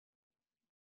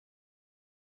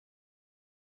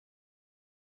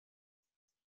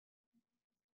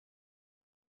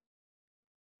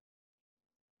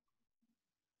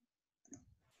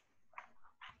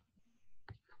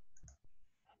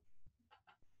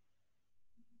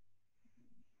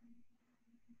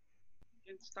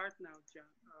start now,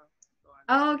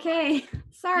 Joanna. Okay,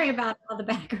 sorry about all the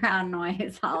background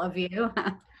noise, all of you.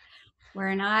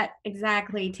 We're not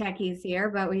exactly techies here,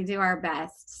 but we do our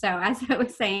best. So as I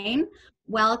was saying,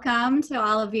 welcome to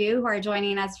all of you who are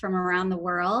joining us from around the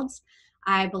world.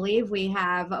 I believe we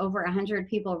have over 100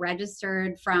 people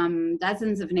registered from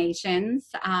dozens of nations.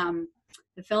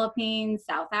 The Philippines,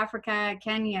 South Africa,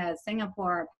 Kenya,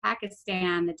 Singapore,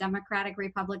 Pakistan, the Democratic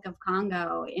Republic of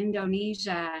Congo,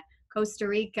 Indonesia, Costa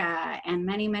Rica, and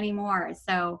many, many more.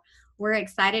 So we're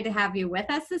excited to have you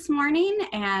with us this morning,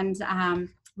 and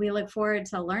we look forward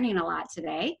to learning a lot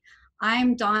today.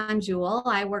 I'm Dawn Jewell.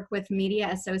 I work with Media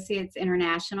Associates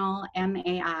International,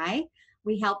 MAI.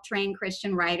 We help train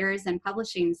Christian writers and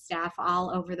publishing staff all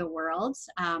over the world.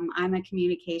 I'm a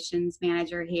communications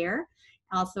manager here,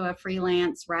 also a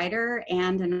freelance writer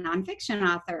and a nonfiction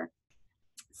author.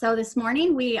 So this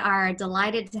morning we are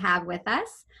delighted to have with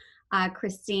us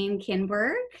Christine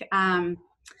Kindberg.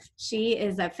 She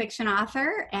is a fiction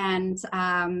author and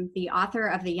the author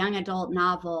of the young adult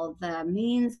novel, The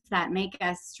Means That Make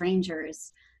Us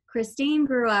Strangers. Christine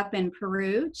grew up in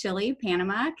Peru, Chile,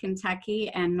 Panama, Kentucky,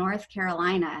 and North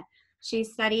Carolina. She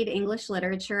studied English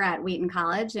literature at Wheaton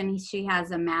College, and she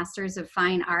has a master's of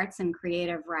fine arts and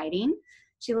creative writing.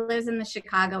 She lives in the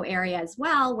Chicago area as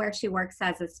well, where she works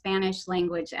as a Spanish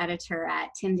language editor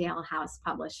at Tyndale House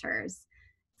Publishers.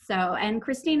 So, and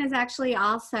Christine is actually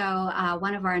also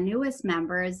one of our newest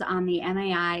members on the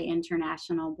MAI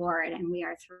International Board, and we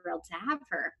are thrilled to have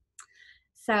her.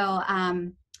 So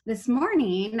this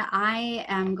morning, I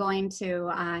am going to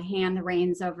hand the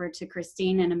reins over to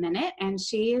Christine in a minute, and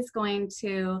she is going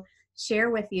to share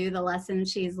with you the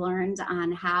lessons she's learned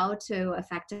on how to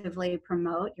effectively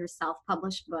promote your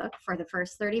self-published book for the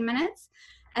first 30 minutes.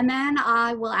 And then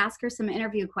I will ask her some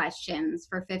interview questions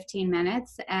for 15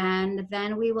 minutes, and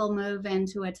then we will move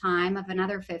into a time of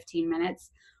another 15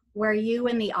 minutes where you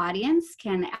in the audience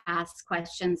can ask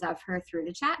questions of her through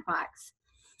the chat box.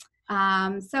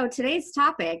 So today's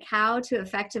topic, how to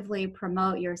effectively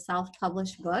promote your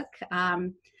self-published book.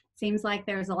 Seems like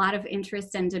there's a lot of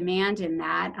interest and demand in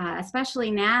that,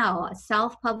 especially now.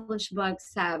 Self-published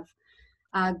books have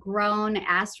grown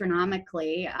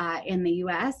astronomically in the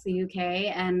US, the UK,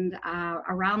 and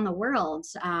around the world.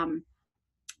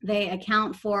 They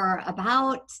account for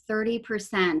about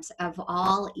 30% of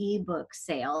all ebook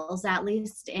sales, at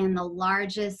least in the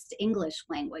largest English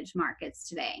language markets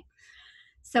today.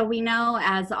 So we know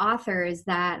as authors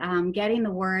that getting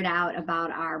the word out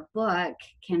about our book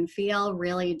can feel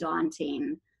really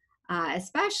daunting,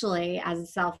 especially as a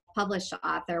self-published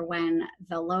author when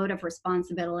the load of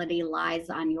responsibility lies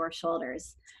on your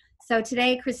shoulders. So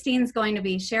today, Christine's going to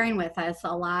be sharing with us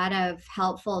a lot of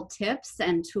helpful tips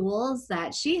and tools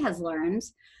that she has learned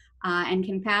and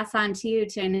can pass on to you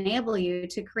to enable you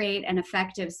to create an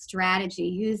effective strategy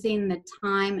using the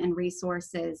time and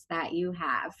resources that you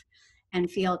have and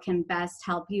feel can best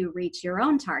help you reach your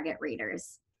own target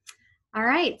readers. All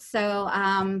right, so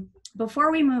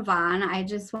before we move on, I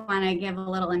just want to give a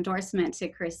little endorsement to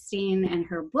Christine and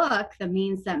her book, The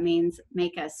Means That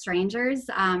Make Us Strangers.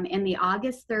 In the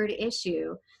August 3rd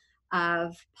issue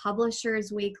of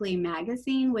Publishers Weekly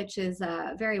magazine, which is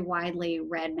a very widely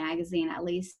read magazine, at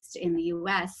least in the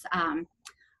US,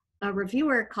 a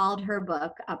reviewer called her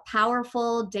book a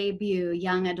powerful debut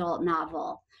young adult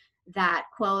novel that,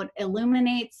 quote,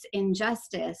 illuminates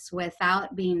injustice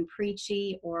without being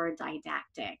preachy or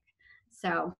didactic.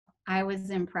 So I was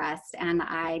impressed, and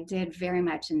I did very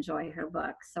much enjoy her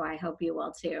book, so I hope you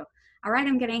will too. All right,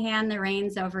 I'm going to hand the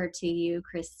reins over to you,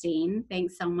 Christine.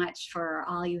 Thanks so much for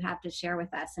all you have to share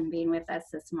with us and being with us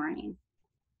this morning.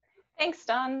 Thanks,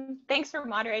 Dawn. Thanks for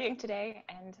moderating today,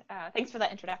 and thanks for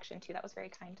that introduction too. That was very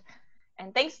kind.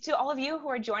 And thanks to all of you who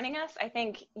are joining us. I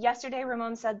think yesterday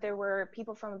Ramon said there were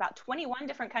people from about 21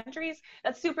 different countries.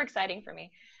 That's super exciting for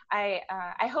me. I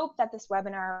hope that this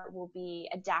webinar will be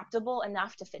adaptable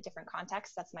enough to fit different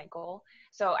contexts. That's my goal.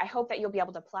 So I hope that you'll be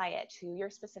able to apply it to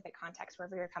your specific context,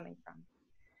 wherever you're coming from.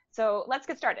 So let's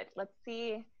get started. Let's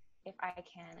see if I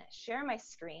can share my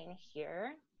screen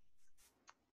here.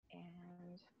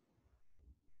 And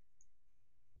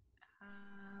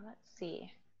let's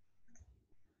see.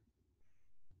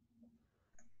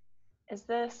 Is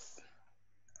this,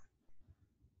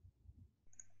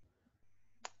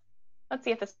 let's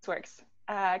see if this works.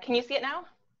 Can you see it now?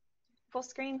 Full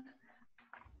screen?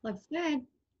 Looks good.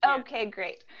 Okay,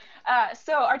 great.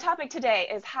 So our topic today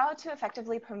is how to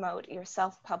effectively promote your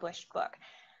self-published book.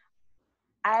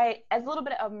 As a little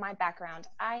bit of my background,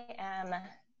 I am,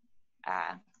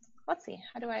 let's see,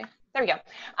 how do I, there we go.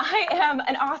 I am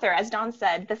an author, as Dawn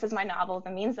said. This is my novel,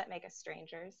 The Means That Make Us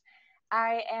Strangers.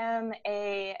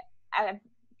 I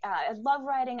love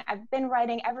writing. I've been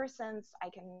writing ever since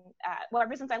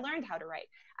ever since I learned how to write.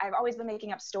 I've always been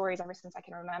making up stories ever since I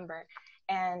can remember.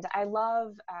 And I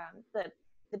love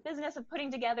the business of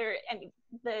putting together and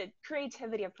the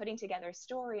creativity of putting together a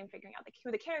story and figuring out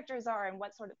who the characters are and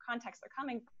what sort of context they're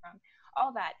coming from,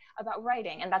 all that about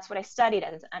writing. And that's what I studied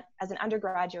as an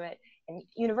undergraduate in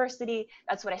university.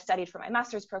 That's what I studied for my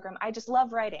master's program. I just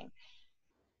love writing.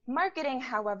 Marketing,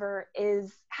 however,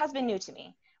 has been new to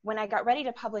me. When I got ready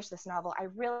to publish this novel, I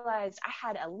realized I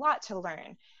had a lot to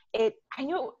learn. I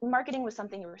knew marketing was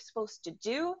something you were supposed to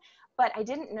do, but I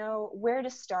didn't know where to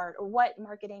start or what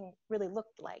marketing really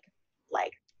looked like.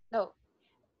 So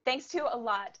thanks to a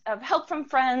lot of help from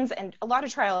friends and a lot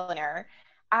of trial and error,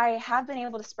 I have been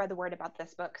able to spread the word about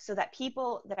this book so that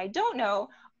people that I don't know,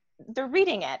 they're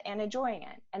reading it and enjoying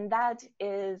it. And that's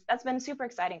been super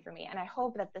exciting for me. And I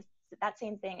hope that that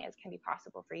same thing can be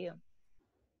possible for you.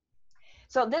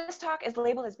 So this talk is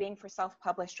labeled as being for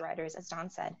self-published writers, as Don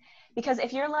said, because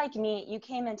if you're like me, you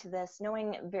came into this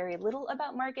knowing very little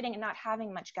about marketing and not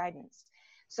having much guidance.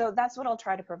 So that's what I'll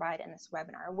try to provide in this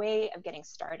webinar, a way of getting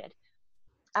started.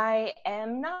 I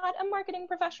am not a marketing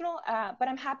professional, but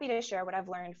I'm happy to share what I've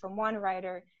learned from one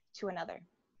writer to another.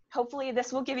 Hopefully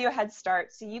this will give you a head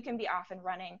start so you can be off and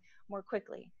running more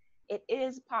quickly. It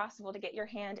is possible to get your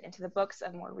hand into the books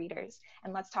of more readers,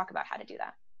 and let's talk about how to do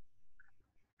that.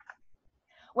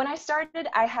 When I started,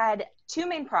 I had two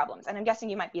main problems, and I'm guessing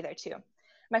you might be there too.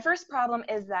 My first problem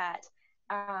is that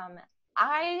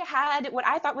I had what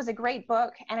I thought was a great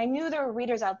book, and I knew there were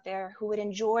readers out there who would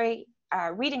enjoy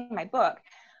reading my book,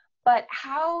 but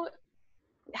how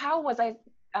was I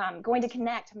going to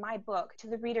connect my book to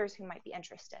the readers who might be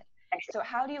interested? So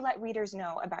how do you let readers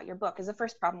know about your book is the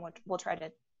first problem we'll try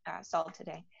to solve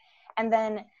today. And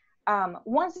then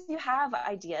once you have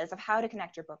ideas of how to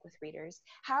connect your book with readers,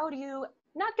 how do you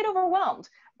not get overwhelmed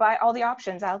by all the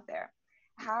options out there?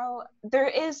 There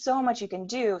is so much you can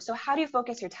do. So how do you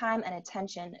focus your time and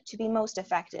attention to be most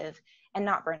effective and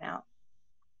not burn out?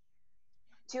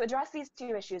 To address these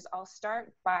two issues, I'll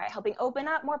start by helping open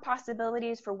up more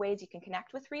possibilities for ways you can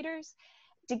connect with readers,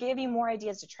 to give you more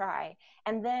ideas to try,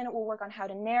 and then we'll work on how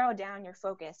to narrow down your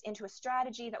focus into a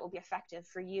strategy that will be effective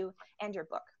for you and your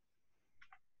book.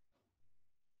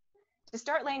 To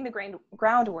start laying the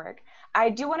groundwork, I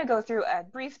do want to go through a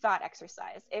brief thought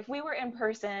exercise. If we were in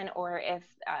person, or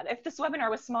if this webinar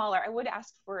was smaller, I would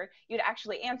ask for you to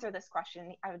actually answer this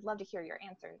question. I would love to hear your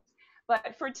answers.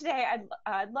 But for today,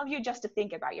 I'd love you just to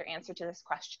think about your answer to this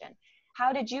question.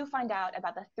 How did you find out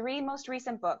about the 3 most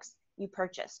recent books you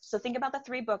purchased? So think about the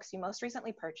 3 books you most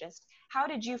recently purchased. How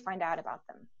did you find out about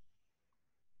them?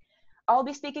 I'll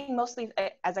be speaking mostly,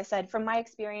 as I said, from my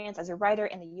experience as a writer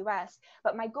in the US,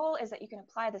 but my goal is that you can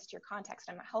apply this to your context.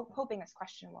 I'm hoping this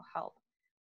question will help.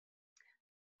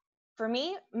 For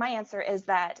me, my answer is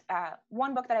that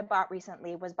one book that I bought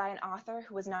recently was by an author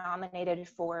who was nominated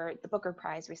for the Booker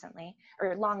Prize recently,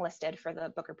 or longlisted for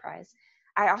the Booker Prize.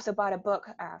 I also bought a book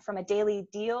from a daily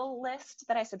deal list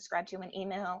that I subscribed to, an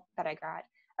email that I got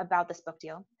about this book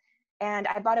deal. And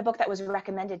I bought a book that was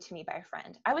recommended to me by a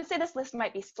friend. I would say this list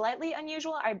might be slightly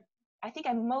unusual. I think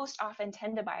I most often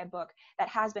tend to buy a book that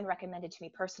has been recommended to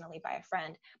me personally by a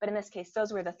friend. But in this case,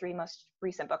 those were the 3 most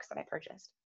recent books that I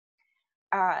purchased.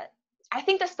 I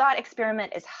think this thought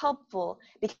experiment is helpful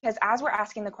because as we're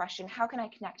asking the question, how can I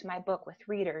connect my book with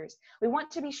readers? We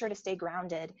want to be sure to stay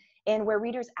grounded in where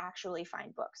readers actually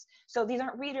find books. So these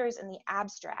aren't readers in the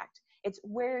abstract. It's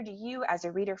where do you as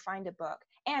a reader find a book?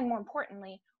 And more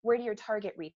importantly, where do your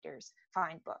target readers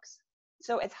find books?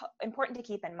 So it's important to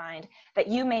keep in mind that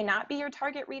you may not be your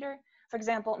target reader. For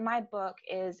example, my book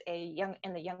is in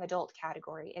the young adult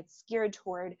category. It's geared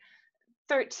toward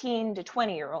 13 to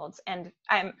 20-year-olds, and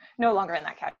I'm no longer in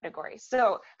that category.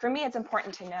 So for me, it's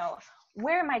important to know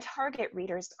where my target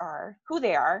readers are, who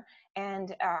they are,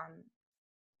 and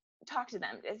talk to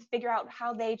them, figure out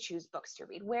how they choose books to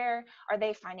read. Where are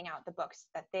they finding out the books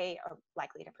that they are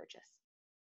likely to purchase?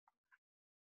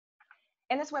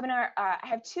 In this webinar, I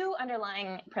have 2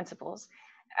 underlying principles.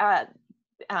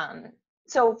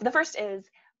 So the first is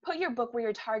put your book where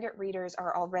your target readers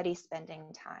are already spending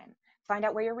time. Find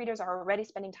out where your readers are already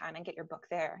spending time and get your book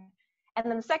there. And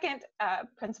then the second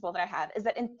principle that I have is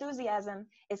that enthusiasm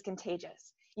is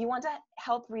contagious. You want to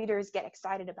help readers get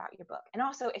excited about your book. And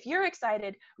also, if you're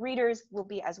excited, readers will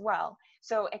be as well.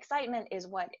 So excitement is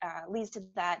what leads to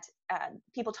that,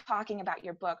 people talking about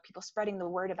your book, people spreading the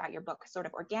word about your book sort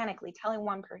of organically,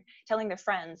 telling their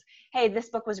friends, hey, this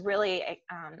book was really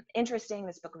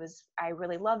interesting. I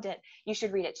really loved it. You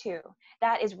should read it too.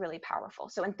 That is really powerful.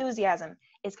 So enthusiasm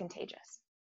is contagious.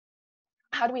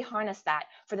 how do we harness that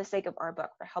for the sake of our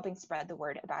book, for helping spread the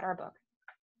word about our book?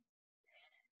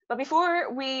 But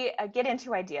before we get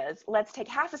into ideas, let's take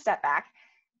half a step back.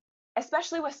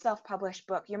 Especially with self-published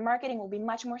book, your marketing will be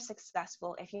much more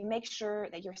successful if you make sure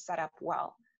that you're set up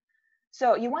well.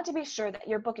 So you want to be sure that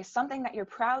your book is something that you're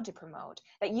proud to promote,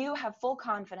 that you have full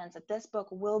confidence that this book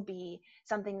will be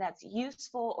something that's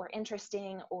useful or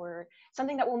interesting or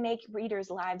something that will make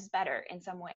readers' lives better in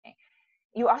some way.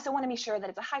 You also want to be sure that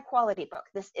it's a high quality book.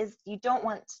 You don't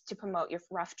want to promote your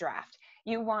rough draft.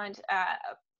 You want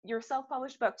your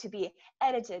self-published book to be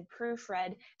edited,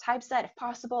 proofread, typeset if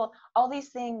possible, all these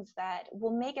things that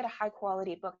will make it a high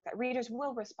quality book that readers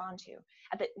will respond to.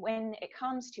 When it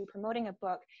comes to promoting a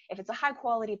book, if it's a high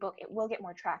quality book, it will get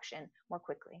more traction more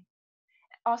quickly.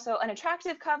 Also, an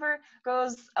attractive cover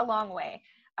goes a long way.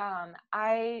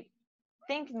 I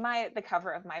think the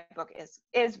cover of my book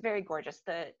is very gorgeous.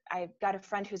 I've got a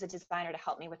friend who's a designer to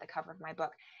help me with the cover of my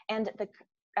book, and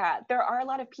there are a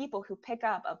lot of people who pick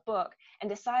up a book and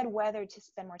decide whether to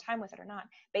spend more time with it or not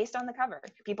based on the cover.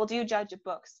 People do judge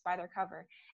books by their cover,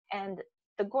 and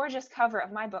the gorgeous cover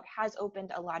of my book has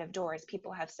opened a lot of doors.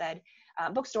 People have said,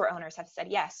 bookstore owners have said,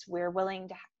 yes, we're willing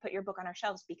to put your book on our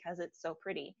shelves because it's so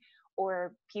pretty.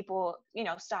 Or people,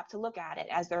 stop to look at it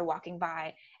as they're walking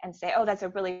by and say, oh, that's a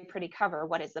really pretty cover.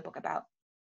 What is the book about?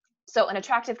 So an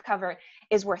attractive cover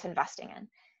is worth investing in.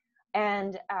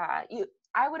 And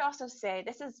I would also say,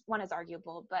 one is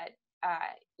arguable, but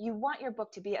you want your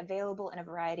book to be available in a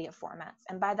variety of formats.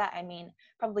 And by that, I mean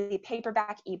probably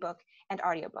paperback, ebook, and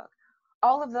audiobook.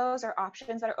 All of those are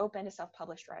options that are open to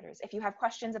self-published writers. If you have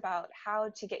questions about how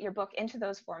to get your book into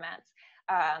those formats,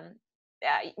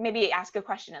 maybe ask a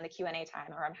question in the Q&A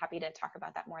time, or I'm happy to talk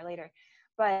about that more later.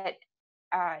 But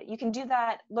you can do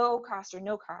that low cost or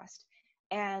no cost.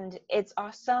 And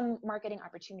some marketing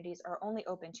opportunities are only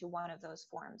open to one of those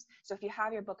forms. So if you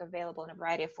have your book available in a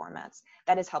variety of formats,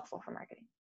 that is helpful for marketing.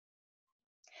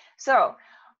 So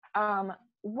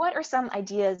what are some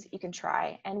ideas you can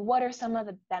try, and what are some of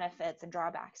the benefits and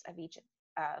drawbacks of each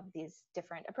of these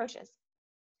different approaches?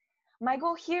 My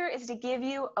goal here is to give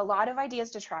you a lot of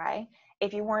ideas to try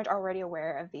if you weren't already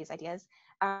aware of these ideas.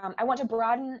 I want to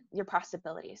broaden your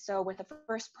possibilities. So with the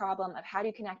first problem of how do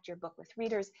you connect your book with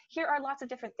readers, here are lots of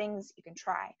different things you can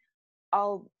try.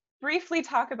 I'll briefly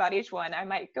talk about each one. I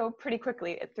might go pretty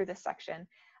quickly through this section,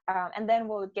 and then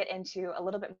we'll get into a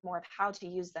little bit more of how to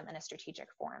use them in a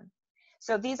strategic form.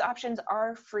 So these options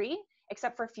are free,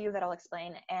 except for a few that I'll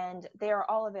explain, and they are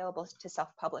all available to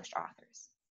self-published authors.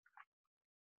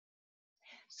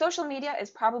 Social media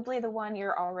is probably the one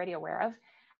you're already aware of.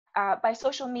 By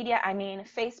social media, I mean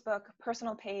Facebook,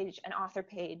 personal page, an author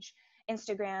page,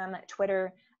 Instagram,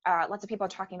 Twitter. Lots of people are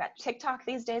talking about TikTok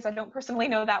these days. I don't personally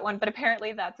know that one, but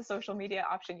apparently that's a social media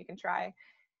option you can try.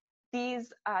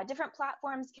 These different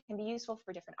platforms can be useful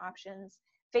for different options.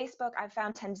 Facebook, I've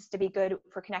found, tends to be good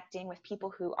for connecting with people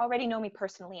who already know me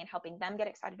personally and helping them get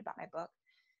excited about my book.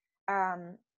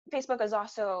 Facebook is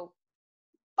also,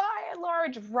 by and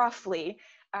large, roughly,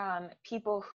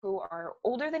 people who are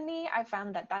older than me. I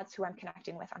found that that's who I'm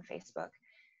connecting with on Facebook.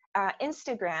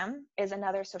 Instagram is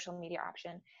another social media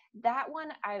option. That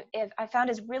one I found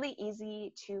is really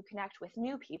easy to connect with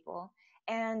new people,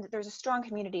 and there's a strong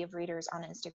community of readers on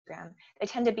Instagram. They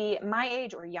tend to be my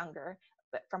age or younger,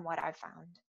 but from what I've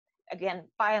found. Again,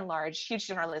 by and large, huge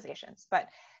generalizations. But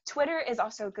Twitter is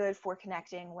also good for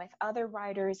connecting with other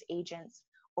writers, agents,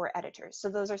 or editors. So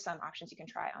those are some options you can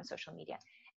try on social media.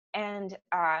 And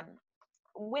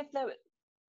with the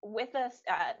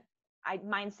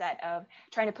mindset of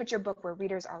trying to put your book where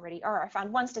readers already are, I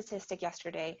found one statistic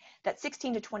yesterday that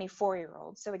 16 to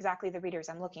 24-year-olds, so exactly the readers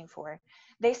I'm looking for,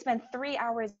 they spend 3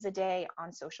 hours a day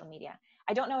on social media.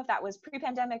 I don't know if that was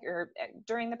pre-pandemic or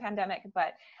during the pandemic,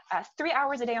 but 3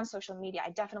 hours a day on social media,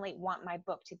 I definitely want my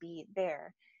book to be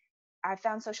there. I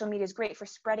found social media is great for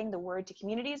spreading the word to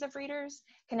communities of readers,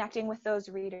 connecting with those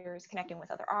readers, connecting with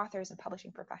other authors and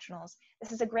publishing professionals.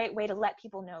 This is a great way to let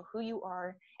people know who you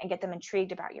are and get them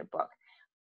intrigued about your book.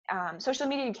 Social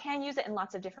media, you can use it in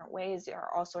lots of different ways. There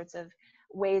are all sorts of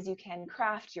ways you can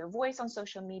craft your voice on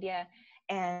social media.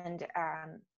 And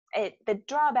the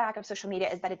drawback of social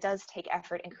media is that it does take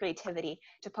effort and creativity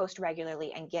to post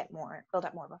regularly and build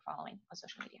up more of a following on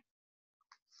social media.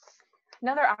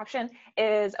 Another option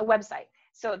is a website.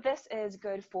 So this is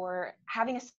good for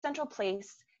having a central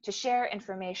place to share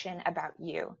information about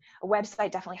you. A website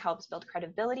definitely helps build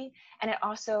credibility, and it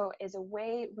also is a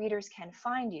way readers can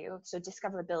find you. So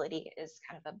discoverability is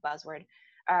kind of a buzzword.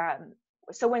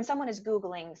 So when someone is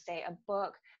Googling, say, a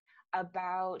book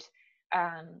about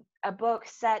a book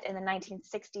set in the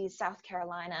 1960s South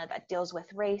Carolina that deals with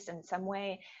race in some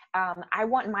way, I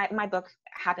want my book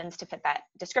happens to fit that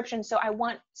description. So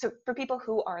for people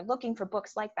who are looking for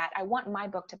books like that, I want my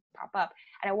book to pop up,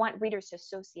 and I want readers to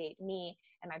associate me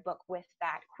and my book with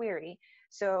that query.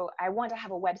 So I want to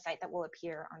have a website that will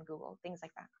appear on Google, things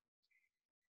like that.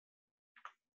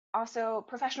 Also,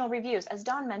 professional reviews, as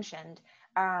Dawn mentioned,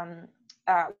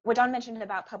 what Dawn mentioned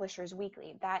about Publishers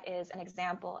Weekly, that is an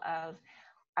example of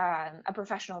a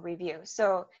professional review.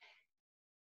 So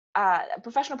a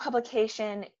professional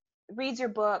publication reads your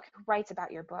book, writes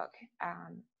about your book.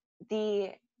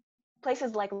 The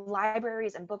places like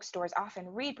libraries and bookstores often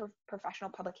read professional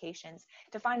publications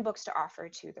to find books to offer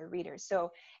to their readers.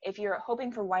 So if you're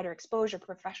hoping for wider exposure,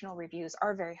 professional reviews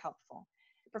are very helpful.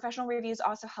 Professional reviews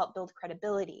also help build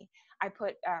credibility. I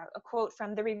put a quote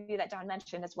from the review that Dawn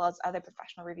mentioned, as well as other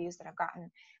professional reviews that I've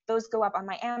gotten. Those go up on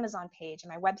my Amazon page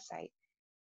and my website.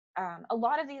 A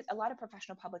lot of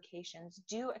professional publications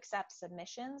do accept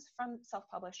submissions from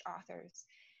self-published authors.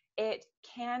 It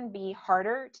can be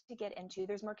harder to get into.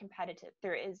 There's more competitive.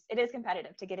 It is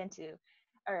competitive to get into,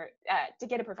 or to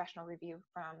get a professional review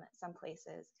from some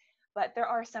places. But there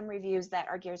are some reviews that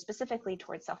are geared specifically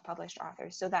towards self-published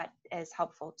authors, so that is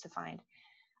helpful to find.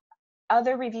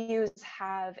 Other reviews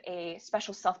have a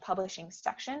special self-publishing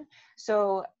section.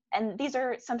 So, and these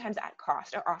are sometimes at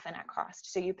cost, or often at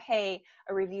cost. So you pay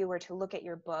a reviewer to look at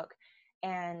your book,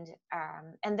 and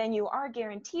then you are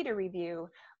guaranteed a review,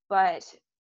 but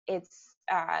it's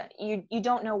you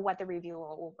don't know what the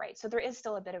reviewer will write. So there is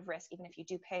still a bit of risk, even if you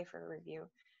do pay for a review.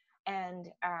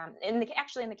 And in the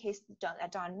case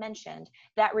that Dawn mentioned,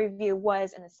 that review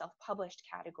was in the self-published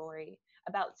category,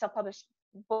 about self-published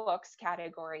books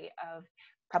category of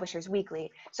Publishers Weekly.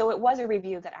 So it was a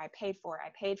review that I paid for. I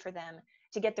paid for them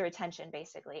to get their attention,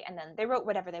 basically, and then they wrote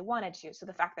whatever they wanted to. So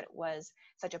the fact that it was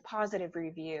such a positive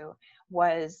review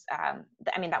was,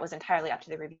 that was entirely up to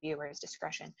the reviewer's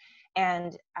discretion.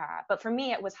 And but for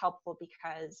me, it was helpful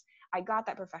because I got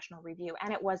that professional review,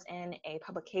 and it was in a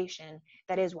publication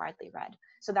that is widely read.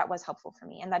 So that was helpful for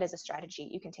me, and that is a strategy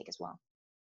you can take as well.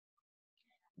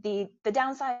 The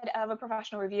downside of a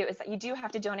professional review is that you do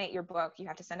have to donate your book. You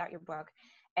have to send out your book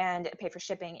and pay for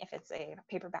shipping if it's a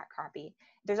paperback copy.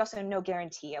 There's also no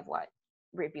guarantee of what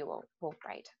review will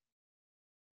write.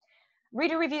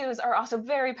 Reader reviews are also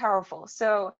very powerful.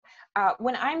 So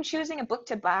when I'm choosing a book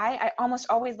to buy, I almost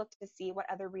always look to see what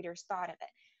other readers thought of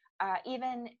it.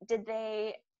 Even did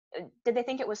they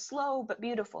think it was slow but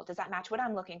beautiful? Does that match what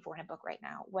I'm looking for in a book right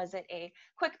now? Was it a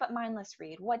quick but mindless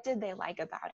read? What did they like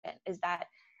about it? Is that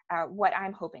what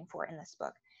I'm hoping for in this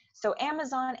book? So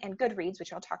Amazon and Goodreads,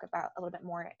 which I'll talk about a little bit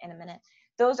more in a minute,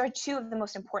 those are two of the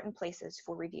most important places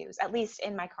for reviews, at least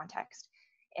in my context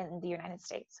in the United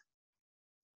States.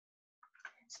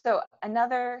 So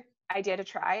another idea to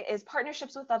try is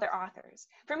partnerships with other authors.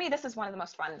 For me, this is one of the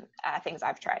most fun things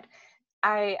I've tried.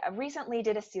 I recently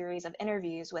did a series of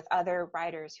interviews with other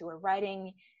writers who are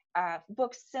writing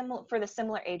books for the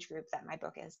similar age group that my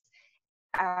book is.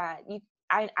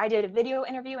 I did a video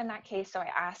interview in that case, so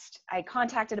I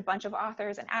contacted a bunch of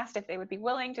authors and asked if they would be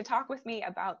willing to talk with me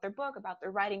about their book, about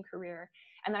their writing career,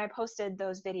 and then I posted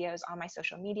those videos on my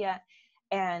social media,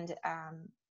 and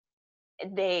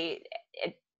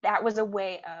that was a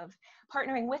way of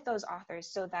partnering with those authors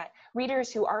so that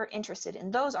readers who are interested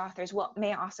in those authors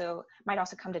might also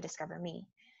come to discover me.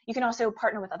 You can also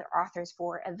partner with other authors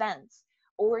for events,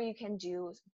 or you can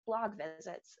do blog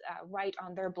visits, write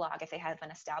on their blog if they have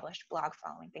an established blog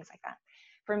following, things like that.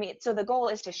 For me, so the goal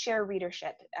is to share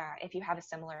readership if you have a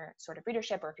similar sort of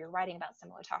readership, or if you're writing about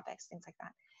similar topics, things like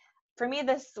that. For me,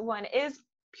 this one is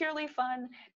purely fun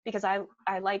because I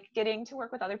like getting to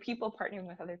work with other people, partnering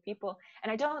with other people,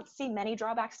 and I don't see many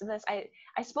drawbacks to this.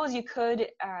 I suppose you could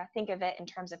think of it in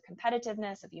terms of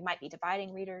competitiveness, if you might be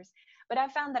dividing readers, but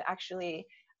I've found that actually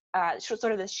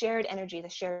sort of the shared energy, the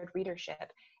shared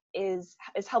readership is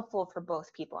helpful for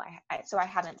both people. So I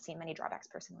haven't seen many drawbacks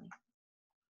personally.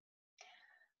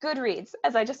 Goodreads,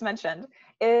 as I just mentioned,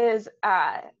 is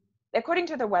according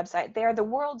to their website, they are the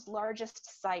world's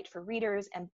largest site for readers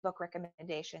and book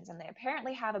recommendations, and they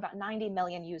apparently have about 90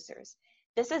 million users.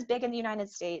 This is big in the United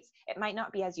States. It might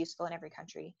not be as useful in every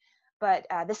country, but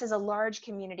this is a large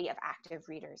community of active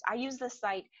readers. I use this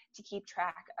site to keep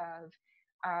track of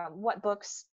what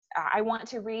books I want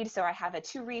to read, so I have a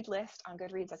to-read list on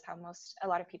Goodreads. That's how a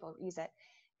lot of people use it.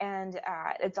 And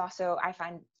it's also, I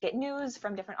get news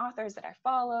from different authors that I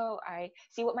follow. I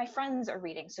see what my friends are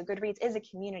reading. So Goodreads is a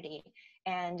community,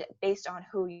 and based on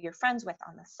who you're friends with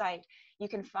on the site, you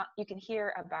can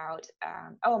hear about,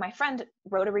 oh, my friend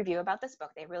wrote a review about this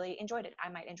book. They really enjoyed it. I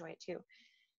might enjoy it too.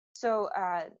 So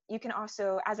you can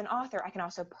also, as an author, I can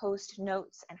also post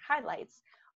notes and highlights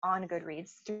on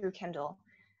Goodreads through Kindle.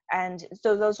 And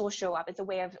so those will show up. It's a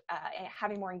way of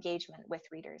having more engagement with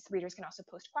readers. Readers can also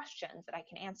post questions that I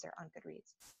can answer on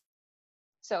Goodreads.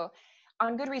 So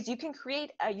on Goodreads, you can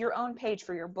create your own page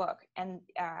for your book, and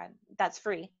that's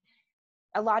free.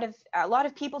 A lot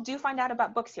of people do find out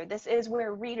about books here. This is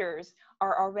where readers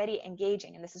are already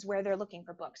engaging, and this is where they're looking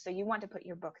for books. So you want to put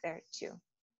your book there too.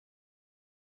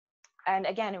 And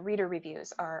again, reader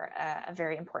reviews are a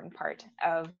very important part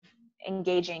of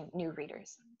engaging new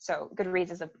readers. So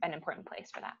Goodreads is an important place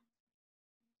for that.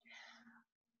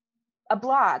 A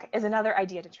blog is another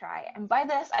idea to try. And by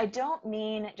this, I don't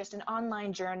mean just an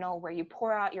online journal where you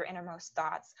pour out your innermost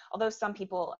thoughts, although for some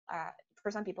people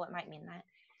it might mean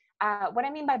that. What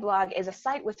I mean by blog is a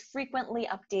site with frequently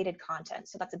updated content.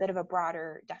 So that's a bit of a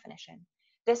broader definition.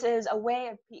 This is a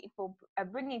way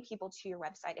of bringing people to your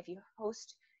website. If you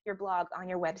host your blog on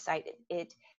your website,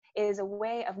 it is a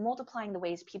way of multiplying the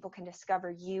ways people can discover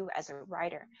you as a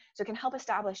writer. So it can help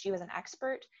establish you as an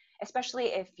expert, especially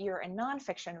if you're a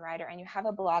nonfiction writer and you have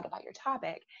a blog about your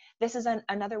topic. This is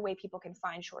another way people can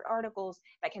find short articles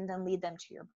that can then lead them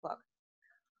to your book.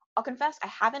 I'll confess, I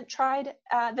haven't tried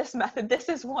this method. This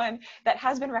is one that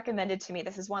has been recommended to me.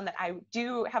 This is one that I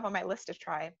do have on my list to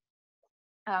try.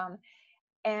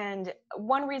 And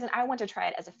one reason I want to try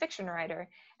it as a fiction writer,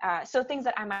 so things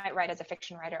that I might write as a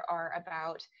fiction writer are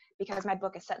about, because my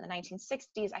book is set in the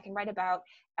 1960s, I can write about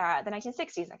the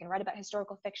 1960s, I can write about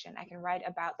historical fiction, I can write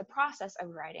about the process of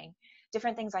writing,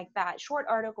 different things like that. Short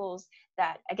articles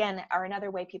that, again, are another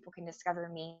way people can discover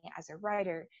me as a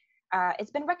writer.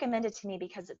 It's been recommended to me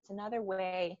because it's another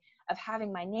way of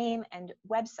having my name and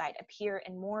website appear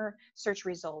in more search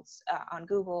results on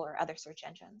Google or other search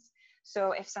engines.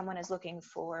 So if someone is looking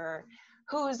for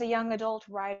who is a young adult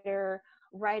writer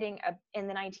writing in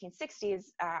the 1960s,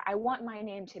 I want my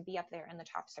name to be up there in the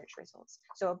top search results.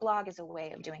 So a blog is a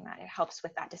way of doing that. It helps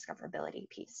with that discoverability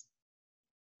piece.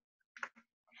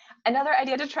 Another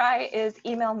idea to try is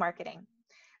email marketing.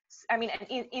 An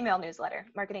email newsletter,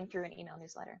 marketing through an email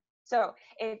newsletter. So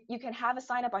if you can have a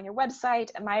sign up on your website,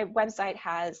 my website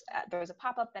has, there's a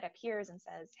pop-up that appears and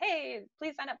says, hey,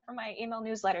 please sign up for my email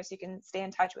newsletter so you can stay in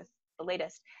touch with the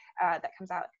latest that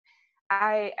comes out.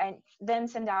 I then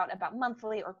send out about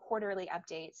monthly or quarterly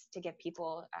updates to give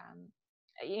people,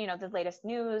 the latest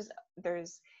news.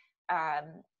 There's,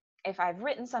 if I've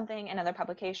written something, another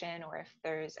publication, or if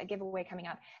there's a giveaway coming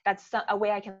up, that's a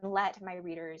way I can let my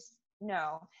readers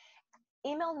know.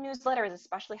 Email newsletter is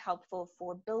especially helpful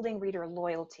for building reader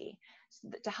loyalty,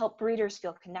 to help readers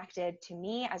feel connected to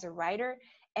me as a writer.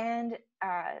 And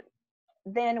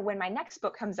then when my next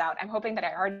book comes out, I'm hoping that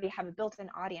I already have a built-in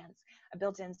audience, a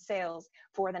built-in sales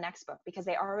for the next book, because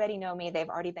they already know me, they've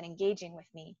already been engaging with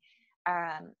me.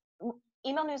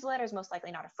 Email newsletter is most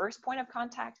likely not a first point of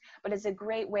contact, but it's a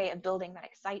great way of building that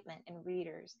excitement in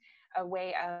readers, a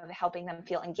way of helping them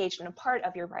feel engaged and a part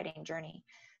of your writing journey.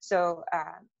 So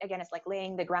again, it's like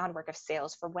laying the groundwork of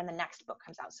sales for when the next book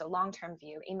comes out. So long-term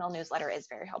view, email newsletter is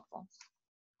very helpful.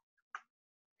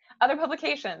 Other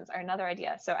publications are another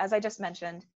idea. So as I just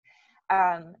mentioned,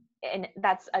 and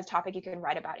that's a topic you can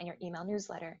write about in your email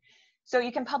newsletter. So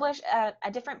you can publish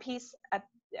a different piece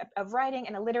of writing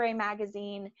in a literary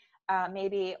magazine,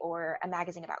 maybe, or a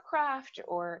magazine about craft,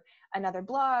 or another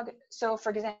blog. So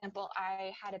for example,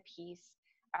 I had a piece,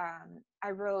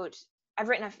 I've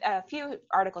written a few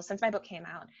articles since my book came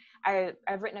out.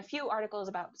 I've written a few articles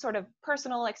about sort of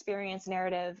personal experience,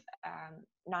 narrative,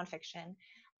 nonfiction,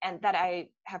 and that I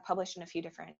have published in a few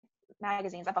different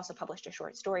magazines. I've also published a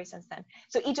short story since then.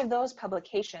 So each of those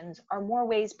publications are more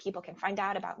ways people can find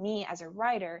out about me as a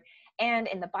writer. And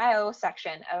in the bio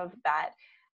section of that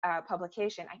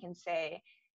publication, I can say,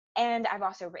 and I've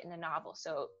also written a novel.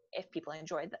 So if people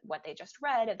enjoyed what they just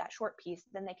read of that short piece,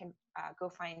 then they can go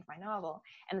find my novel.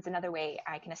 And it's another way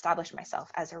I can establish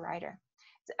myself as a writer.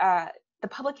 The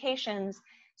publications,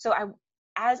 so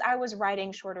as I was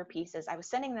writing shorter pieces, I was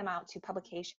sending them out to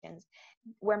publications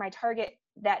where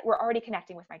that were already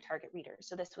connecting with my target readers.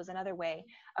 So this was another way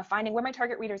of finding where my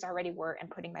target readers already were and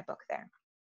putting my book there.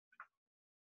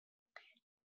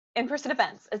 In-person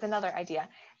events is another idea.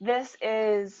 This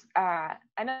is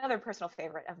another personal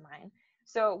favorite of mine.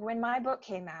 So when my book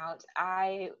came out,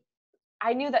 I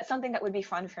I knew that something that would be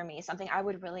fun for me, something I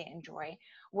would really enjoy,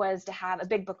 was to have a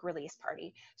big book release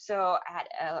party. So at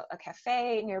a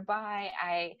cafe nearby,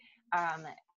 I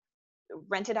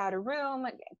rented out a room,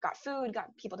 got food,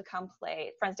 got people to come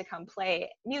play, friends to come play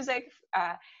music.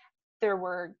 There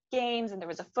were games, and there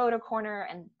was a photo corner,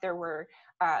 and there were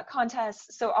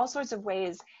contests. So all sorts of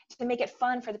ways to make it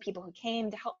fun for the people who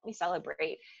came to help me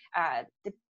celebrate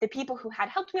the people who had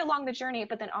helped me along the journey,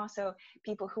 but then also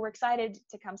people who were excited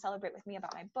to come celebrate with me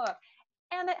about my book.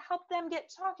 And it helped them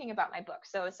get talking about my book.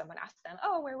 So if someone asked them,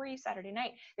 oh, where were you Saturday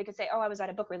night? They could say, oh, I was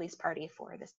at a book release party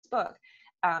for this book.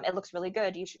 It looks really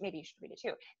good. Maybe you should read it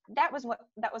too. That was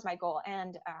my goal.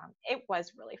 And it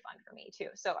was really fun for me too.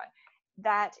 So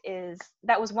that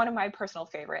was one of my personal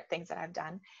favorite things that I've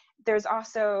done. There's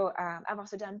also, I've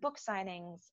also done book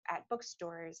signings at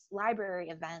bookstores, library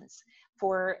events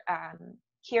for,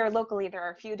 here locally, there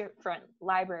are a few different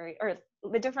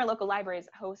the different local libraries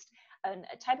host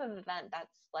a type of event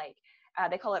that's like,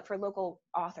 they call it for local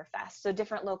author fest. So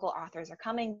different local authors are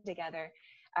coming together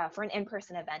for an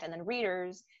in-person event, and then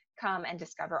readers come and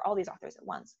discover all these authors at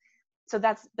once. So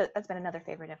that's been another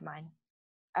favorite of mine.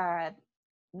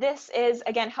 This is,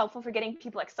 again, helpful for getting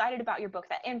people excited about your book,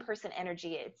 that in-person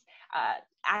energy.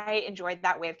 I enjoyed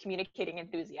that way of communicating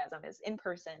enthusiasm, is in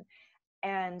person.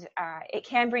 And it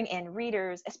can bring in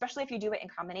readers, especially if you do it in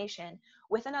combination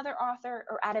with another author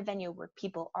or at a venue where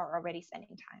people are already spending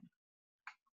time.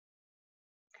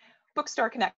 Bookstore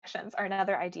connections are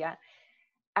another idea.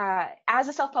 As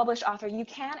a self-published author, you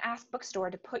can ask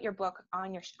bookstore to put your book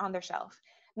on their shelf.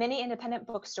 Many independent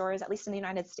bookstores, at least in the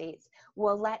United States,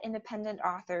 will let independent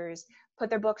authors put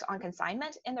their books on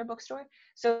consignment in their bookstore.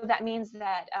 So that means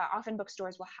that often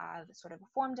bookstores will have sort of a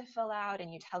form to fill out,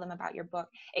 and you tell them about your book.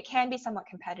 It can be somewhat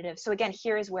competitive. So again,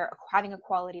 here is where having a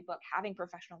quality book, having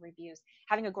professional reviews,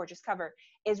 having a gorgeous cover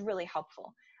is really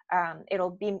helpful.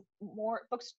 It'll be more,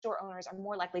 bookstore owners are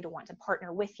more likely to want to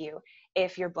partner with you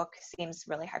if your book seems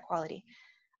really high quality.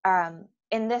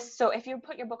 So if you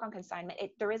put your book on consignment,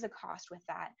 there is a cost with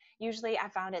that. Usually I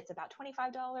found it's about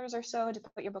 $25 or so to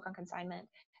put your book on consignment.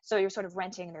 So you're sort of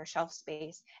renting their shelf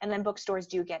space. And then bookstores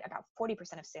do get about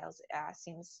 40% of sales,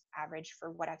 seems average for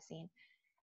what I've seen.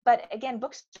 But again,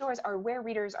 bookstores are where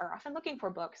readers are often looking for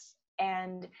books.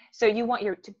 And so you want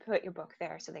to put your book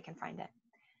there so they can find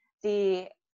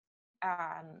it.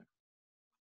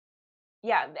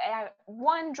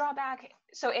 One drawback,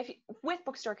 so with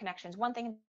bookstore connections, one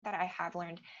thing that I have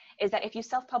learned is that if you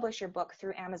self-publish your book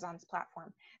through Amazon's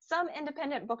platform, some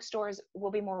independent bookstores will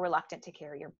be more reluctant to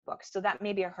carry your book. So that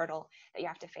may be a hurdle that you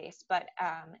have to face, but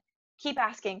keep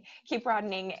asking, keep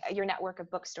broadening your network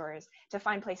of bookstores to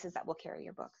find places that will carry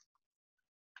your book.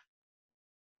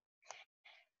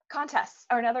 Contests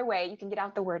are another way you can get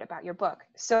out the word about your book.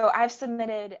 So I've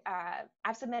submitted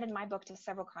my book to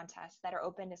several contests that are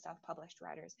open to self-published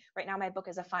writers. Right now, my book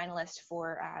is a finalist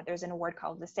for, there's an award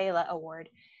called the Selah Award.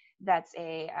 That's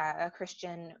a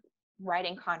Christian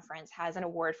writing conference, has an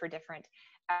award for different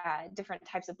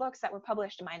types of books that were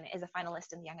published. Mine is a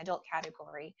finalist in the young adult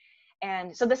category.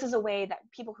 And so this is a way that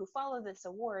people who follow this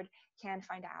award can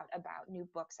find out about new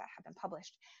books that have been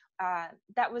published.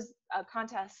 That was a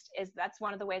contest, that's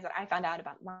one of the ways that I found out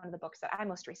about one of the books that I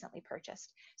most recently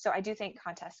purchased. So I do think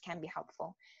contests can be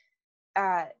helpful.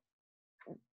 The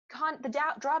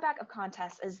drawback of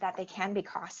contests is that they can be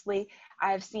costly.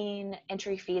 I've seen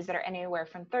entry fees that are anywhere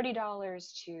from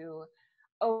 $30 to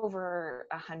over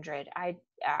 $100.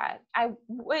 I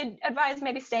would advise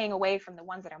maybe staying away from the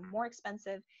ones that are more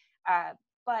expensive.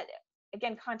 But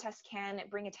again, contests can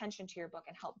bring attention to your book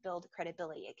and help build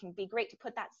credibility. It can be great to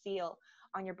put that seal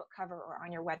on your book cover or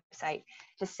on your website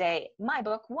to say, my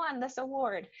book won this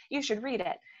award, you should read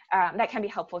it. That can be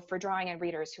helpful for drawing in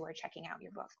readers who are checking out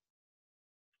your book.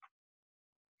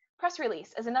 Press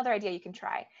release is another idea you can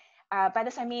try. By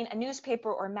this, I mean a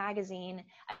newspaper or magazine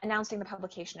announcing the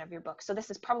publication of your book. So this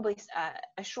is probably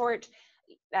a short,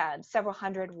 several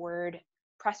hundred word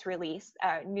press release,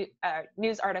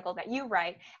 news article that you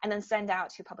write and then send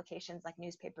out to publications like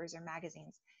newspapers or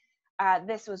magazines.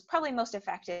 This was probably most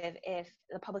effective if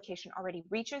the publication already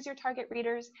reaches your target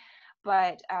readers.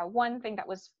 But one thing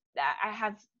I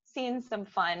have seen some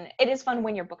fun, it is fun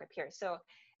when your book appears. So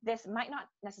this might not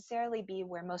necessarily be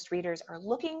where most readers are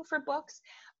looking for books,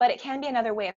 but it can be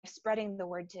another way of spreading the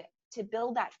word to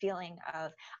build that feeling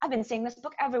of, I've been seeing this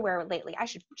book everywhere lately, I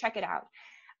should check it out.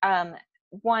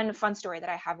 One fun story that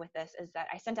I have with this is that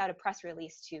I sent out a press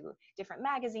release to different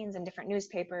magazines and different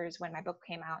newspapers when my book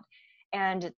came out.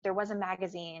 And there was a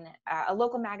magazine, a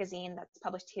local magazine that's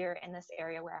published here in this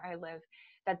area where I live,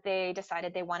 that they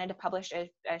decided they wanted to publish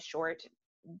a short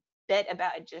bit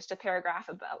about it, just a paragraph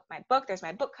about my book. There's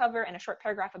my book cover and a short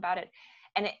paragraph about it.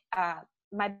 And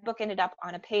my book ended up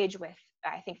on a page with,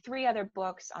 I think, 3 other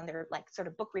books on their like sort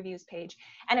of book reviews page,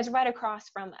 and it's right across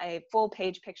from a full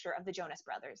page picture of the Jonas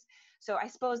Brothers. So I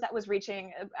suppose that was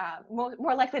reaching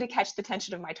more likely to catch the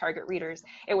attention of my target readers.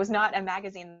 It was not a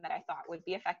magazine that I thought would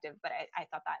be effective, but I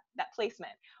thought that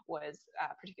placement was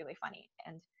particularly funny,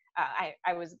 and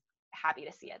I was happy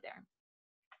to see it there.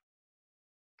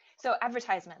 So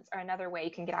advertisements are another way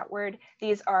you can get out word.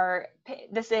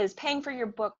 This is paying for your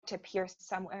book to appear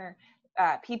somewhere.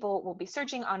 People will be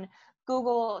searching on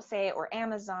Google, say, or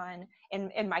Amazon,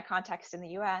 in my context in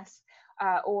the US,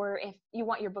 or if you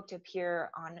want your book to appear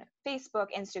on Facebook,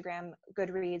 Instagram,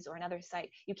 Goodreads, or another site,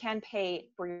 you can pay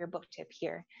for your book to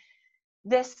appear.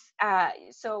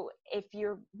 So if you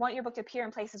want your book to appear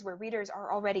in places where readers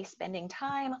are already spending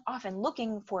time, often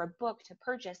looking for a book to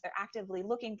purchase, they're actively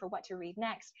looking for what to read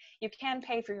next, you can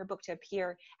pay for your book to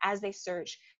appear as they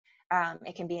search.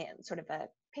 It can be sort of a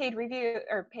paid review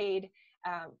or paid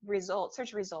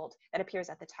search result that appears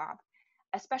at the top.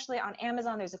 Especially on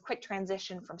Amazon, there's a quick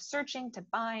transition from searching to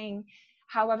buying.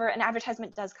 However, an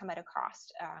advertisement does come at a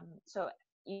cost. So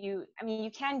you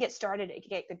can get started,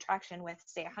 get good traction with,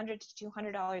 say, $100 to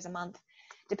 $200 a month,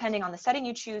 depending on the setting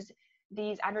you choose.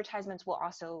 These advertisements will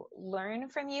also learn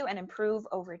from you and improve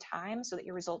over time so that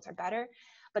your results are better,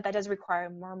 but that does require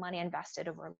more money invested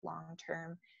over long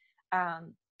term.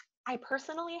 I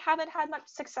personally haven't had much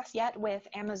success yet with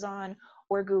Amazon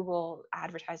or Google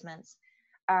advertisements.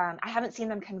 I haven't seen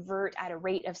them convert at a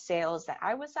rate of sales that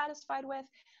I was satisfied with,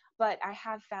 but I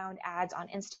have found ads on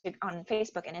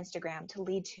Facebook and Instagram to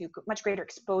lead to much greater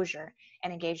exposure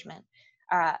and engagement.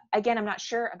 Again, I'm not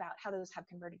sure about how those have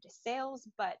converted to sales,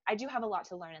 but I do have a lot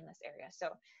to learn in this area. So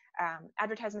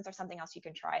advertisements are something else you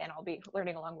can try, and I'll be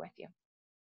learning along with you.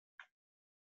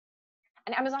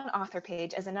 An Amazon author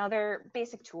page is another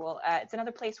basic tool. It's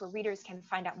another place where readers can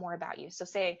find out more about you. So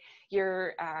say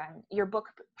your book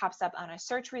pops up on a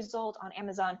search result on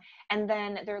Amazon, and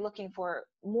then they're looking for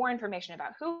more information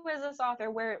about who is this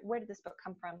author, where did this book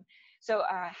come from. So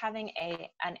having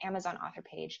an Amazon author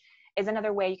page is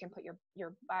another way you can put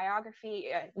your biography,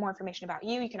 more information about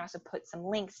you. You can also put some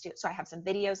links to, so I have some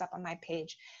videos up on my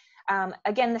page.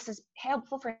 Again, this is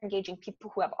helpful for engaging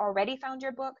people who have already found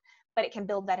your book, but it can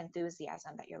build that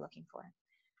enthusiasm that you're looking for.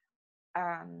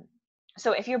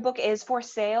 So if your book is for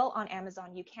sale on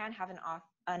Amazon, you can have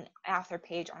an author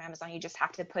page on Amazon. You just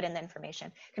have to put in the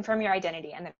information, confirm your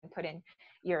identity, and then put in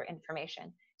your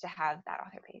information to have that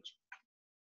author page.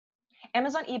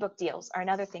 Amazon ebook deals are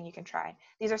another thing you can try.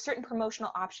 These are certain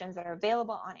promotional options that are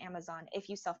available on Amazon if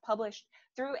you self-publish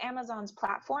through Amazon's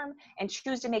platform and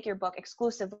choose to make your book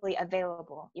exclusively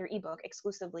available, your ebook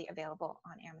exclusively available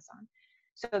on Amazon.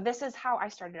 So this is how I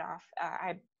started off.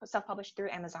 I self-published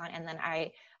through Amazon, and then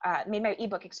I made my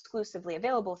ebook exclusively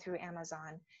available through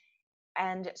Amazon.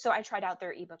 And so I tried out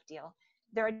their ebook deal.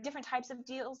 There are different types of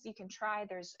deals you can try.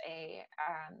 There's a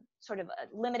sort of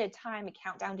a limited time, a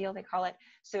countdown deal, they call it,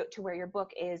 so to where your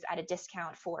book is at a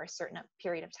discount for a certain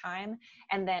period of time,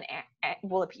 and then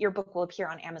your book will appear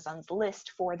on Amazon's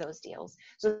list for those deals.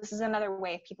 So this is another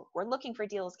way people who are looking for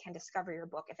deals can discover your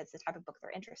book if it's the type of book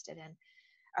they're interested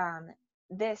in.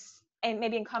 This, and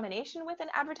maybe in combination with an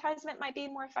advertisement, might be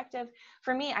more effective.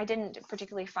 For me, I didn't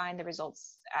particularly find the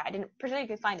results, I didn't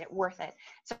particularly find it worth it.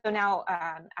 So now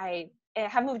I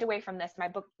have moved away from this. My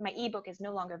ebook is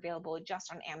no longer available just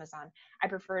on Amazon. I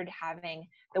preferred having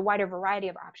the wider variety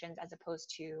of options as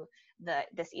opposed to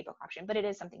this ebook option, but it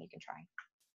is something you can try.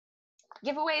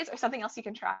 Giveaways are something else you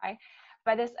can try.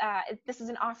 By this is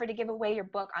an offer to give away your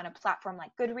book on a platform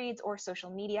like Goodreads or social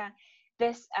media.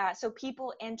 So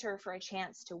people enter for a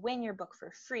chance to win your book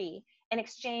for free in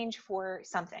exchange for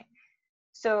something.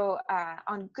 So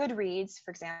on Goodreads, for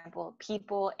example,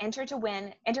 people enter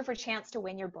for a chance to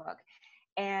win your book.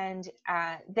 And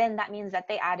then that means that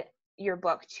they add your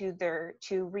book to their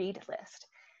to read list,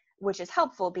 which is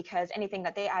helpful because anything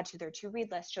that they add to their to read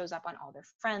list shows up on all their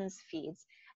friends' feeds.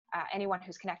 Anyone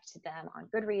who's connected to them on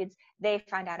Goodreads, they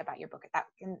find out about your book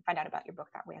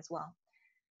that way as well.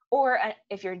 Or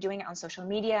if you're doing it on social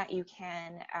media, you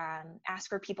can ask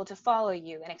for people to follow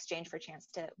you in exchange for a chance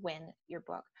to win your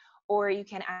book. Or you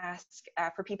can ask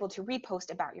for people to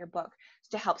repost about your book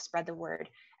to help spread the word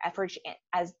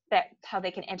how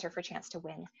they can enter for a chance to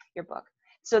win your book.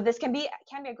 So this can be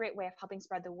a great way of helping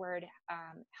spread the word,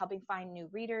 helping find new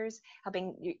readers,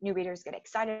 helping new readers get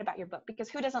excited about your book, because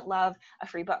who doesn't love a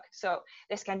free book? So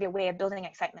this can be a way of building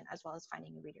excitement as well as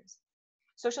finding new readers.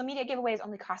 Social media giveaways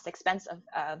only cost the expense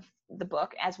of the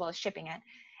book as well as shipping it.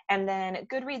 And then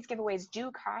Goodreads giveaways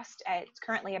do cost, it's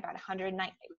currently about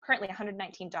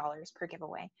 $119 per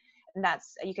giveaway. And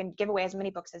that's, you can give away as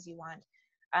many books as you want.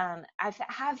 I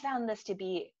have found this to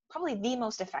be probably the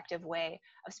most effective way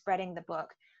of spreading the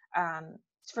book.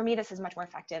 For me, this is much more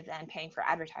effective than paying for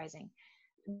advertising.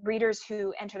 Readers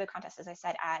who enter the contest, as I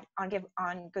said, on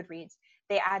Goodreads,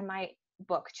 they add my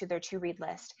book to their to read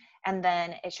list, and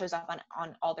then it shows up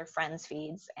on all their friends'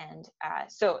 feeds. And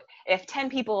so if 10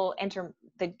 people enter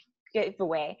the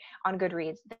giveaway on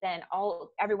Goodreads, then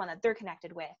everyone that they're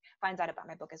connected with finds out about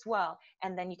my book as well,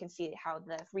 and then you can see how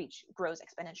the reach grows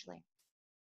exponentially.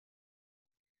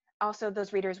 Also,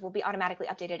 those readers will be automatically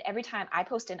updated every time I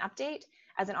post an update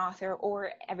as an author,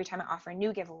 or every time I offer a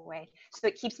new giveaway, so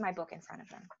it keeps my book in front of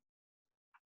them.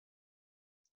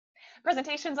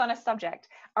 Presentations on a subject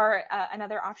are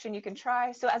another option you can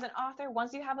try. So as an author,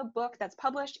 once you have a book that's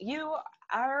published, you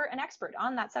are an expert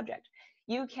on that subject.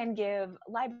 You can give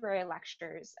library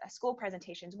lectures, school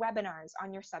presentations, webinars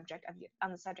on your subject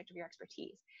on the subject of your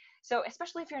expertise. So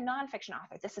especially if you're a nonfiction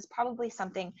author, this is probably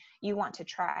something you want to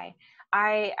try.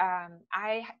 I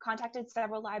contacted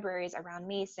several libraries around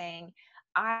me saying,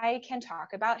 I can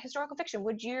talk about historical fiction.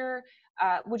 Would you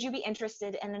be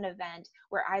interested in an event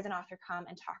where I as an author come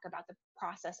and talk about the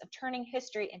process of turning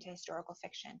history into historical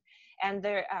fiction? And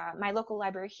my local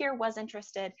library here was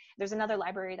interested. There's another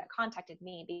library that contacted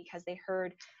me because they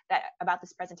heard about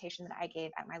this presentation that I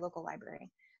gave at my local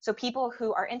library. So people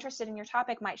who are interested in your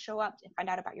topic might show up and find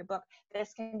out about your book.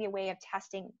 This can be a way of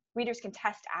testing. Readers can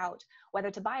test out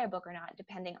whether to buy a book or not,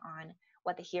 depending on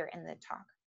what they hear in the talk.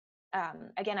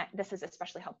 Again, this is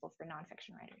especially helpful for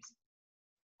nonfiction writers.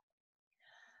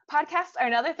 Podcasts are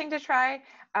another thing to try.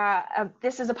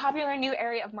 This is a popular new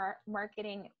area of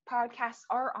marketing. Podcasts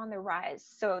are on the rise.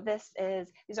 So these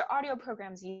are audio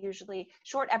programs, usually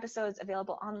short episodes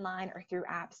available online or through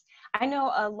apps. I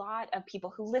know a lot of people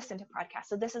who listen to podcasts.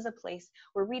 So this is a place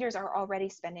where readers are already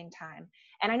spending time.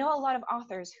 And I know a lot of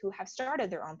authors who have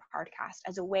started their own podcast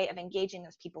as a way of engaging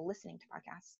those people listening to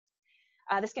podcasts.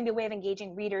 This can be a way of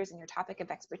engaging readers in your topic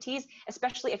of expertise,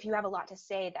 especially if you have a lot to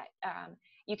say that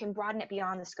you can broaden it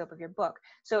beyond the scope of your book.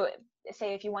 So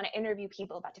say if you want to interview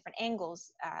people about different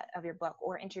angles of your book,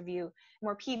 or interview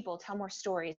more people, tell more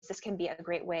stories, this can be a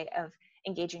great way of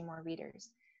engaging more readers.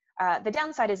 The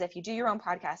downside is if you do your own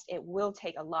podcast, it will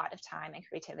take a lot of time and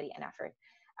creativity and effort.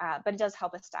 But it does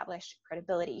help establish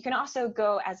credibility. You can also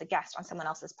go as a guest on someone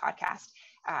else's podcast,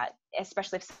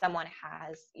 especially if someone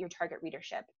has your target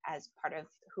readership as part of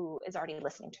who is already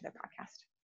listening to their podcast.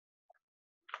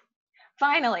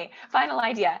 Finally, final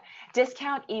idea,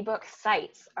 discount ebook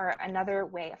sites are another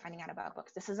way of finding out about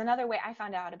books. This is another way I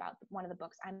found out about one of the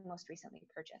books I most recently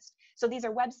purchased. So these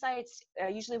are websites,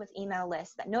 usually with email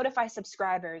lists, that notify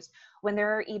subscribers when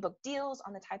there are ebook deals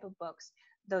on the type of books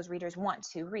those readers want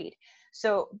to read.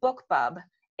 So BookBub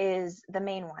is the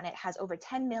main one. It has over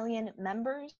 10 million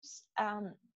members,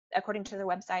 according to their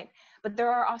website, but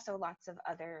there are also lots of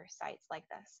other sites like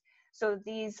this. So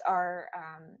these are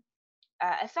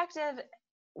effective.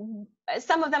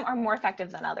 Some of them are more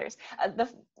effective than others.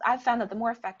 I've found that the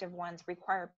more effective ones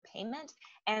require payment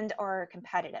and are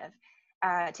competitive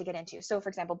to get into. So for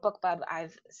example, BookBub,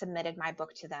 I've submitted my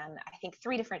book to them, I think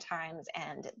 3 different times,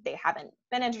 and they haven't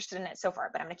been interested in it so far,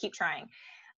 but I'm gonna keep trying.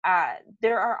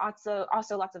 There are also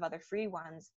lots of other free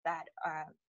ones that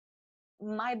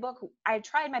my book, I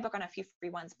tried my book on a few free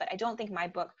ones, but I don't think my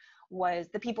book was,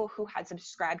 the people who had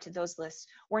subscribed to those lists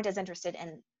weren't as interested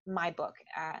in my book.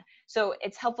 So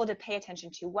it's helpful to pay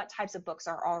attention to what types of books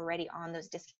are already on those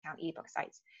discount ebook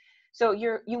sites. So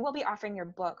you will be offering your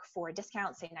book for a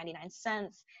discount, say 99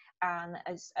 cents,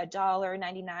 $1.99,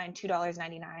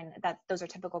 $2.99. Those are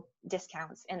typical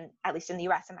discounts, at least in the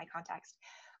US in my context.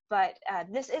 But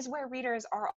this is where readers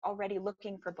are already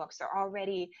looking for books. They're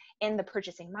already in the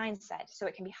purchasing mindset. So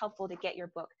it can be helpful to get your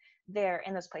book there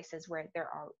in those places where they're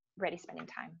already spending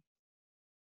time.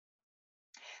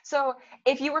 So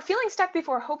if you were feeling stuck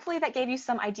before, hopefully that gave you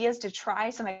some ideas to try,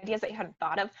 some ideas that you hadn't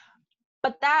thought of.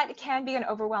 But that can be an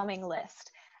overwhelming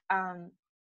list.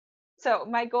 So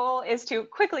my goal is to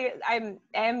quickly, I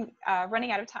am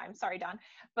running out of time, sorry, Don,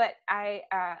 but I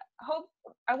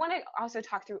want to also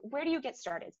talk through, where do you get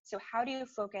started? So how do you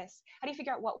focus, how do you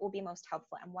figure out what will be most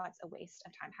helpful and what's a waste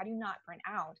of time? How do you not burn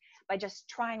out by just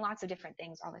trying lots of different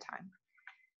things all the time?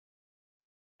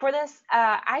 For this,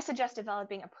 I suggest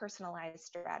developing a personalized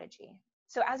strategy.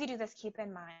 So as you do this, keep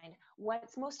in mind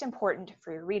what's most important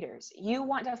for your readers. You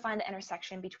want to find the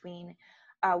intersection between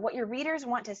what your readers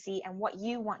want to see and what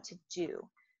you want to do.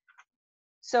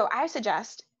 So I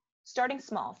suggest starting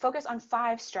small, focus on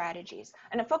 5 strategies,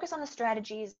 and focus on the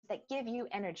strategies that give you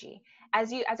energy.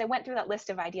 As I went through that list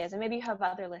of ideas, and maybe you have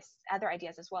other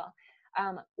ideas as well.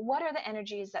 What are the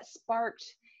energies that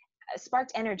sparked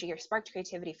energy or sparked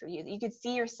creativity for you that you could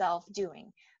see yourself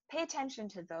doing? Pay attention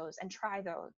to those and try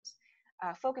those.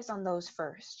 Focus on those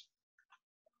first.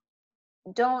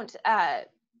 You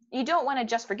don't want to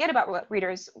just forget about what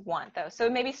readers want, though. So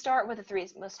maybe start with the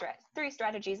three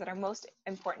strategies that are most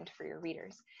important for your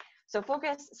readers. So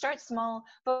start small,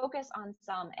 focus on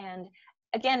some. And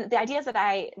again, the ideas that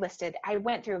I listed, I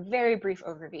went through a very brief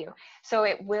overview. So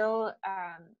it will,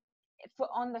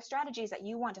 on the strategies that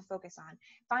you want to focus on,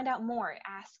 find out more,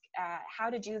 ask how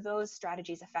to do those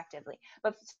strategies effectively.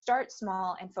 But start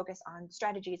small and focus on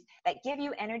strategies that give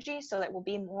you energy, so that will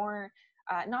be more,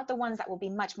 not the ones that will be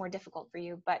much more difficult for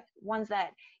you, but ones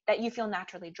that you feel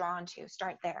naturally drawn to.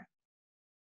 Start there.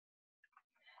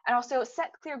 And also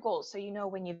set clear goals so you know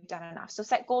when you've done enough. So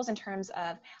set goals in terms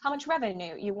of how much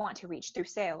revenue you want to reach through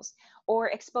sales, or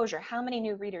exposure. How many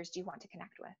new readers do you want to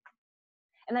connect with?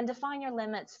 And then define your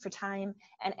limits for time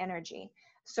and energy.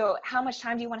 So how much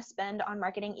time do you want to spend on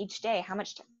marketing each day? How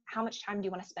much time do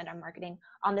you want to spend on marketing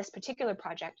on this particular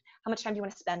project? How much time do you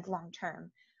want to spend long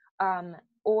term?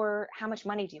 Or how much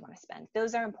money do you want to spend?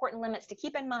 Those are important limits to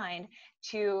keep in mind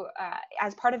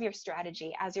as part of your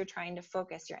strategy as you're trying to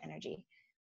focus your energy.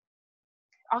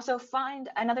 Also,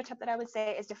 another tip that I would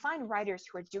say is to find writers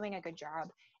who are doing a good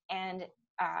job and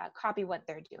copy what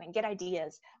they're doing. Get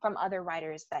ideas from other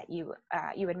writers that you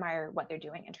admire what they're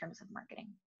doing in terms of marketing.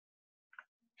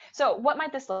 So what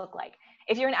might this look like?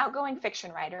 If you're an outgoing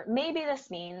fiction writer, maybe this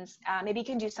means maybe you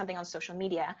can do something on social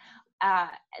media.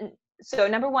 And so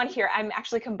number one here, I'm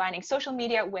actually combining social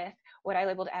media with what I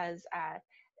labeled as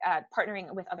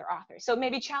partnering with other authors. So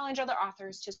maybe challenge other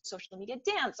authors to social media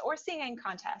dance or singing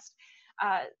contest.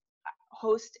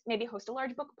 Maybe host a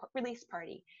large book release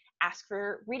party. Ask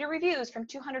for reader reviews from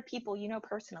 200 people you know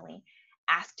personally.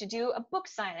 Ask to do a book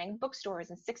signing,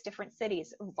 bookstores in 6 different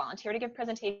cities. Volunteer to give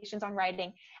presentations on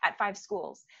writing at 5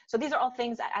 schools. So these are all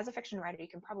things that as a fiction writer you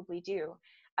can probably do.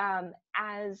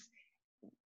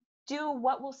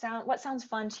 What sounds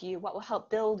fun to you, what will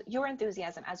help build your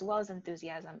enthusiasm as well as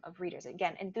enthusiasm of readers.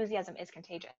 Again, enthusiasm is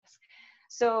contagious.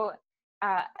 So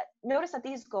notice that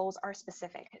these goals are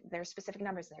specific. There's specific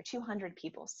numbers in there: 200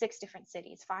 people, 6 different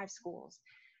cities, 5 schools.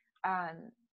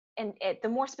 And the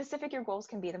more specific your goals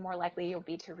can be, the more likely you'll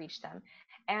be to reach them.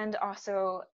 And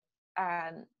also,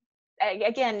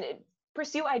 again,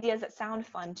 pursue ideas that sound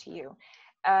fun to you.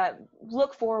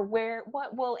 Look for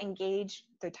what will engage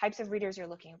the types of readers you're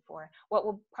looking for, what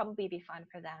will probably be fun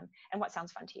for them, and what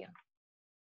sounds fun to you.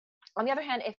 On the other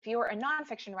hand, if you're a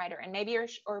nonfiction writer and maybe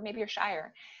you're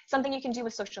shyer, something you can do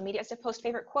with social media is to post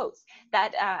favorite quotes.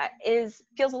 That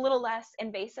feels a little less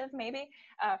invasive, maybe,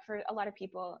 for a lot of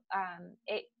people.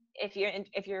 If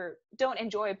you don't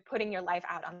enjoy putting your life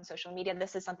out on social media,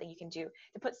 this is something you can do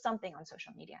to put something on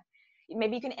social media.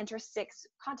 Maybe you can enter 6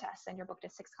 contests, send your book to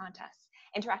 6 contests.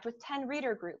 Interact with 10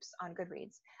 reader groups on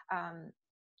Goodreads.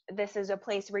 This is a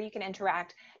place where you can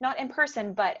interact, not in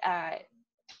person, but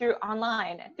through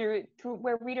online, through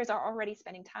where readers are already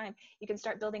spending time. You can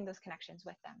start building those connections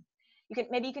with them.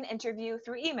 Maybe you can interview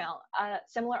through email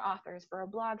similar authors for a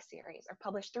blog series, or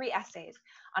publish 3 essays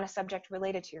on a subject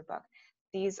related to your book.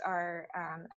 These are,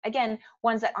 again,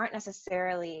 ones that aren't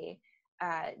necessarily,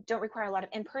 don't require a lot of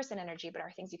in-person energy, but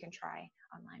are things you can try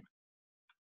online.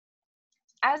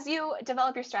 As you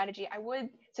develop your strategy, I would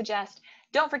suggest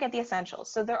don't forget the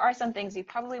essentials. So there are some things you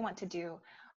probably want to do,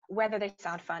 whether they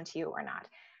sound fun to you or not.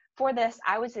 For this,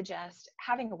 I would suggest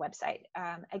having a website.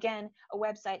 Again, a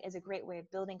website is a great way of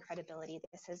building credibility.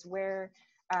 This is where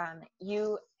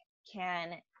you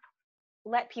can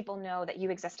let people know that you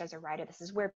exist as a writer. This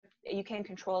is where you can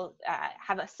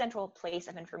have a central place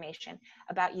of information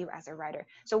about you as a writer.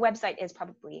 So website is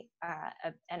probably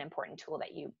an important tool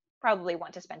that you probably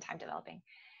want to spend time developing.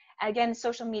 Again,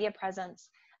 social media presence.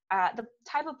 The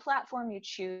type of platform you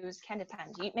choose can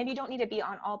depend. Maybe you don't need to be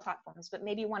on all platforms, but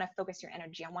maybe you want to focus your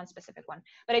energy on one specific one.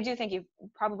 But I do think you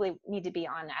probably need to be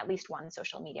on at least one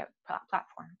social media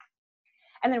platform.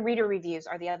 And then reader reviews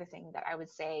are the other thing that I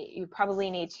would say you probably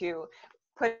need to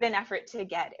put in effort to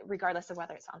get, regardless of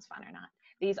whether it sounds fun or not.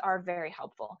 These are very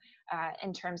helpful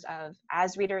in terms of,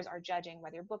 as readers are judging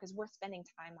whether your book is worth spending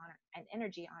time on and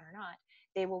energy on or not,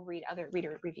 they will read other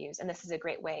reader reviews. And this is a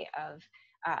great way of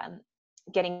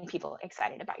getting people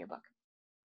excited about your book.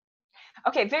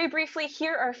 Okay, very briefly,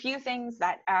 here are a few things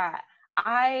that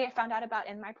I found out about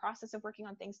in my process of working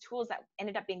on things, tools that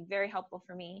ended up being very helpful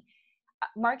for me.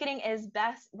 marketing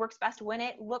works best when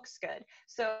it looks good.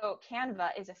 So Canva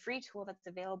is a free tool that's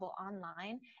available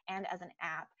online and as an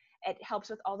app. It helps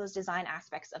with all those design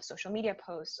aspects of social media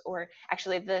posts, or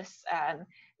actually this,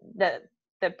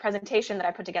 the presentation that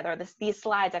I put together, these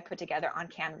slides I put together on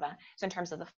Canva. So in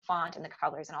terms of the font and the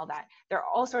colors and all that, there are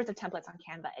all sorts of templates on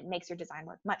Canva. It makes your design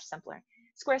work much simpler.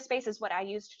 Squarespace is what I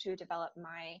used to develop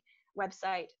my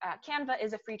website. Canva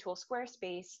is a free tool.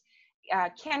 Squarespace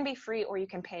can be free, or you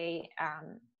can pay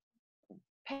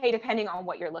depending on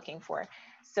what you're looking for.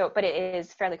 So, but it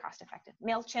is fairly cost effective.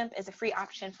 MailChimp is a free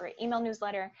option for email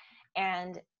newsletter,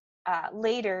 and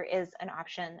Later is an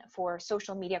option for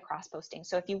social media cross-posting.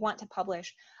 So if you want to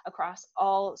publish across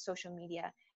all social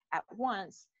media at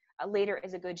once, Later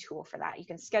is a good tool for that. You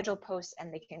can schedule posts,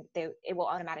 and it will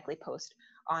automatically post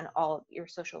on all your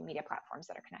social media platforms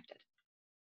that are connected.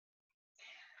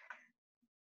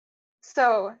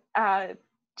 So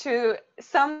to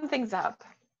sum things up,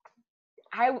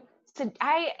 I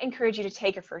encourage you to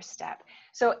take a first step.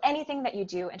 So anything that you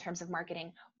do in terms of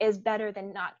marketing is better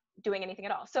than not doing anything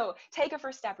at all. So take a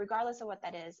first step, regardless of what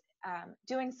that is.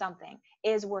 Doing something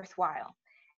is worthwhile.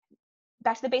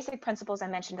 Back to the basic principles I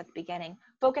mentioned at the beginning.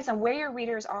 Focus on where your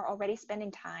readers are already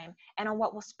spending time and on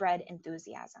what will spread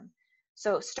enthusiasm.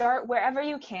 So start wherever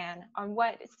you can on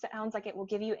what sounds like it will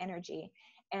give you energy.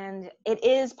 And it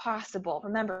is possible,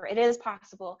 remember, it is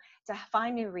possible to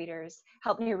find new readers,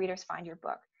 help new readers find your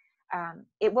book.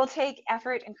 It will take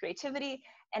effort and creativity,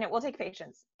 and it will take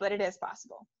patience, but it is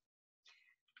possible.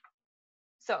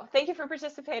 So thank you for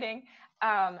participating.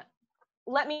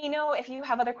 Let me know if you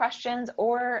have other questions,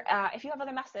 or if you have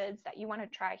other methods that you want to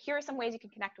try. Here are some ways you can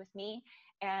connect with me,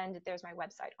 and there's my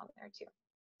website on there too.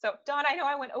 So Dawn, I know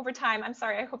I went over time. I'm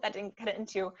sorry. I hope that didn't get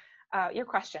into your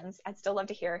questions. I'd still love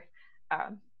to hear,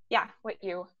 what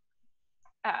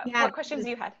questions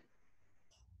you had.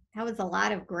 That was a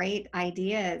lot of great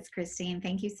ideas, Christine.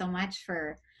 Thank you so much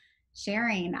for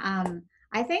sharing.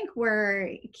 I think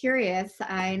we're curious.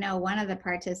 I know one of the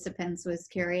participants was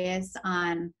curious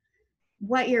on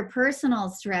what your personal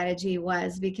strategy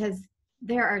was, because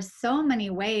there are so many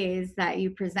ways that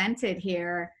you presented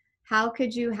here. How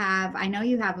could you have, I know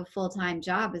you have a full-time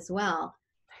job as well.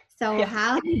 So yes.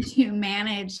 How did you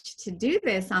manage to do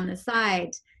this on the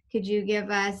side? Could you give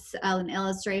us an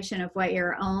illustration of what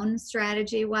your own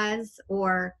strategy was,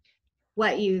 or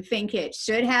what you think it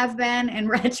should have been in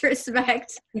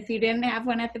retrospect if you didn't have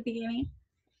one at the beginning?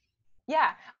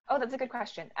 Yeah. Oh, that's a good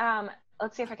question.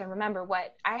 Let's see if I can remember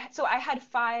what I had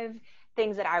 5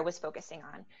 things that I was focusing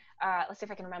on. Let's see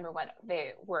if I can remember what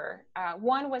they were.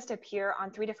 One was to appear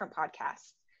on 3 different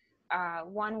podcasts.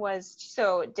 One was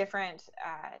different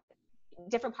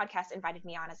podcasts invited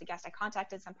me on as a guest. I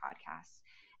contacted some podcasts.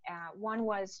 One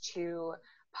was to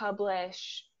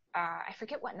publish, I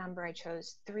forget what number I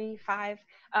chose, 3, 5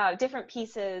 different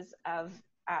pieces of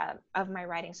my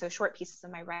writing, so short pieces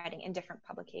of my writing in different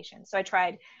publications. So I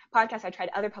tried podcasts, I tried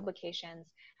other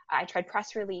publications, I tried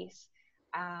press release.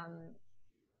 I'm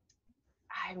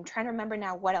trying to remember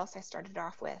now what else I started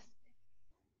off with.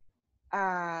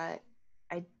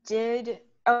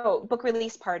 Book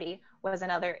release party was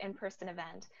another in-person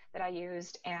event that I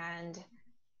used, and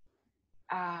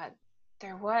now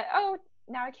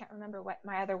I can't remember what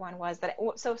my other one was.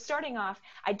 So starting off,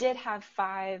 I did have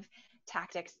 5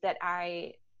 tactics that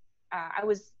I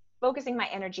was focusing my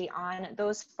energy on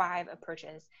those 5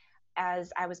 approaches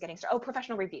as I was getting started. Oh,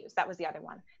 professional reviews. That was the other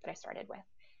one that I started with.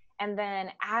 And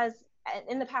then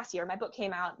in the past year, my book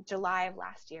came out July of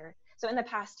last year. So in the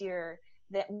past year,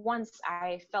 that once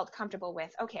I felt comfortable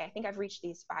with, okay, I think I've reached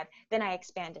these 5, then I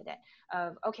expanded it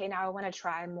of, okay, now I want to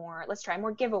try more, let's try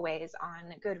more giveaways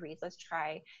on Goodreads. Let's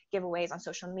try giveaways on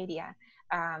social media.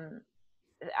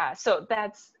 So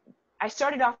I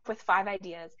started off with 5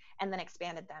 ideas and then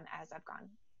expanded them as I've gone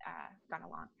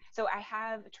along. So I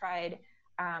have tried,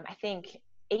 I think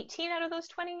 18 out of those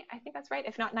 20, I think that's right.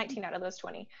 If not 19 out of those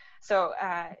 20. So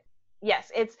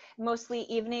yes, it's mostly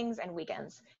evenings and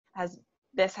weekends.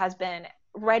 This has been,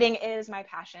 writing is my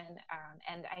passion,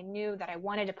 and I knew that I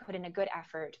wanted to put in a good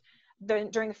effort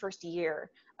during the first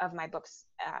year of my books.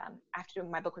 After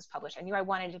my book was published, I knew I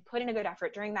wanted to put in a good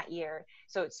effort during that year.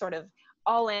 So it's sort of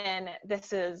all in.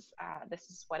 This is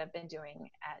what I've been doing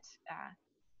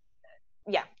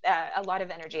a lot of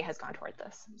energy has gone toward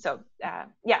this. So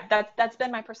that's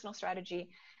been my personal strategy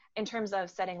in terms of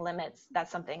setting limits.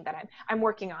 That's something that I'm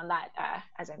working on that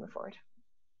as I move forward.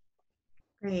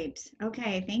 Great.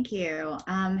 Okay. Thank you.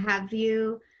 Have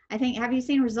you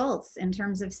seen results in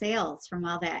terms of sales from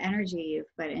all that energy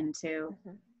you've put into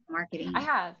marketing? I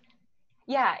have.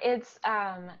 Yeah, it's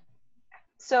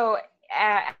so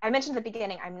I mentioned at the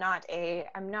beginning, I'm not a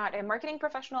marketing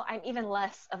professional. I'm even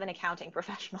less of an accounting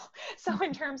professional. So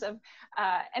in terms of,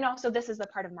 and also this is the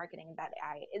part of marketing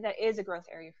that is a growth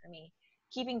area for me.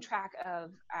 Keeping track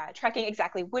of, tracking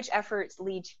exactly which efforts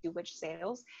lead to which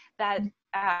sales, that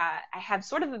I have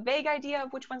sort of a vague idea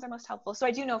of which ones are most helpful. So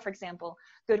I do know, for example,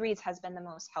 Goodreads has been the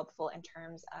most helpful in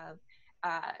terms of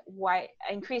why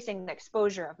increasing the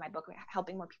exposure of my book,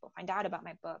 helping more people find out about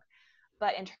my book.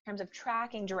 But in terms of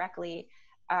tracking directly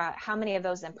how many of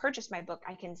those then purchased my book,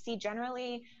 I can see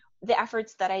generally the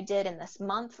efforts that I did in this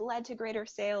month led to greater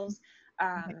sales.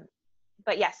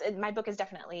 But yes, my book is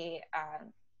definitely,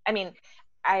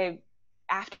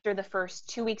 after the first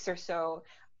 2 weeks or so,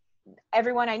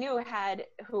 everyone I knew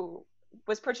who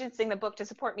was purchasing the book to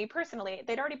support me personally,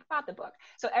 they'd already bought the book.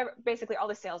 So basically all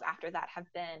the sales after that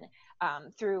have been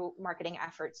through marketing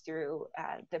efforts, through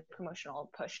the promotional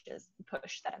push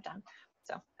that I've done.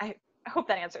 So I hope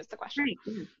that answers the question.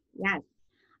 Right. Yes.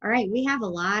 All right. We have a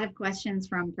lot of questions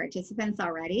from participants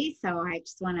already. So I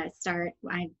just want to start.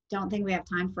 I don't think we have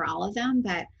time for all of them,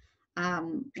 but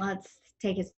let's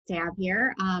take a stab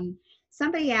here.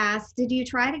 Somebody asked, did you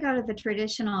try to go to the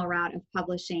traditional route of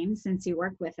publishing since you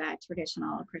work with a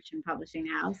traditional Christian publishing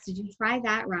house? Did you try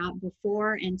that route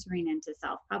before entering into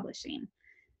self-publishing?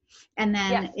 And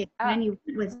then yes. When you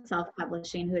went with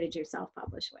self-publishing, who did you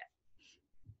self-publish with?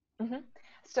 Mm-hmm.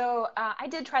 So I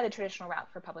did try the traditional route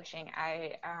for publishing.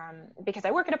 Because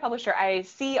I work at a publisher, I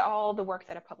see all the work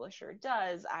that a publisher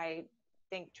does. I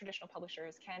think traditional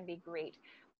publishers can be great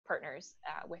partners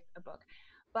with a book.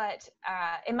 But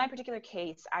in my particular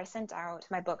case, I sent out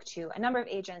my book to a number of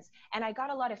agents, and I got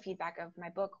a lot of feedback of my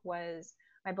book was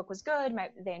good.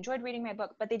 They enjoyed reading my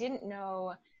book, but they didn't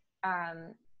know.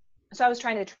 So I was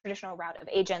trying the traditional route of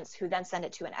agents who then send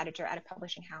it to an editor at a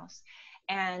publishing house.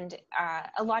 And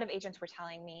a lot of agents were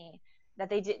telling me that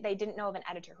they didn't know of an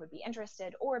editor who would be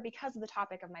interested, or because of the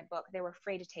topic of my book, they were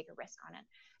afraid to take a risk on it.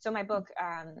 So my book,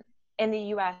 in the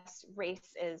US,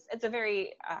 race it's a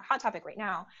very hot topic right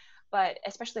now, but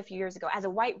especially a few years ago, as a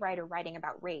white writer writing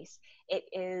about race, it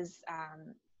is,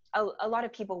 a lot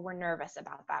of people were nervous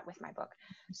about that with my book.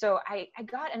 So I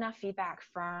got enough feedback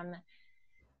from,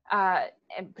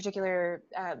 in particular,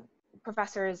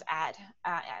 professors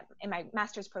in my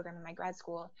master's program in my grad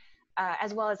school,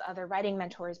 as well as other writing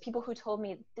mentors, people who told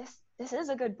me this is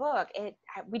a good book.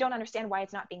 We don't understand why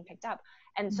it's not being picked up.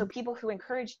 And so people who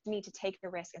encouraged me to take the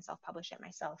risk and self-publish it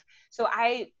myself. So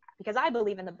because I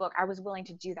believe in the book, I was willing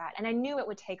to do that. And I knew it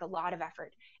would take a lot of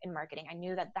effort in marketing. I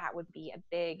knew that would be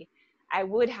I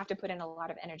would have to put in a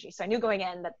lot of energy. So I knew going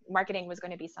in that marketing was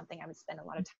going to be something I would spend a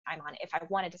lot of time on if I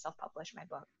wanted to self-publish my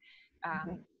book.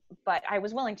 But I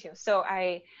was willing to. So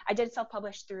I did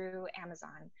self-publish through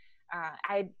Amazon.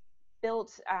 I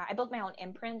built my own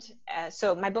imprint.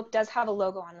 So my book does have a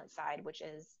logo on the side, which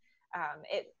is,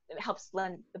 it helps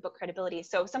lend the book credibility.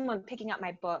 So someone picking up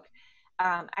my book,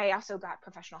 I also got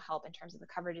professional help in terms of the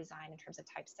cover design, in terms of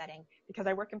typesetting, because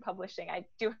I work in publishing. I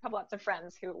do have lots of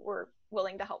friends who were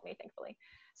willing to help me, thankfully.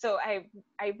 So I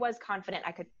was confident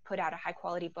I could put out a high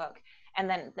quality book. And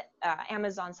then the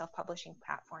Amazon self-publishing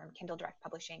platform, Kindle Direct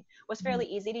Publishing, was fairly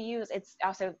easy to use. It's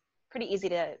also pretty easy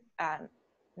to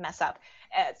mess up.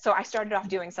 So I started off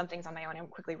doing some things on my own and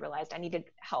quickly realized I needed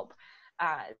help.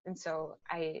 And so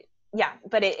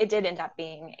but it did end up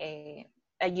being a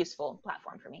useful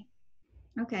platform for me.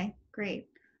 Okay, great.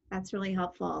 That's really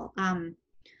helpful.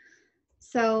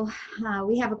 So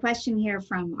we have a question here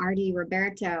from R.D.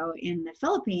 Roberto in the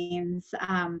Philippines,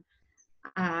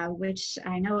 which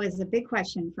I know is a big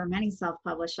question for many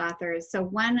self-published authors. So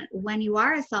when you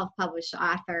are a self-published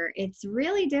author, it's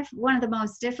really one of the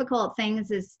most difficult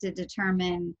things is to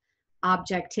determine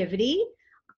objectivity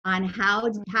on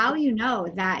how you know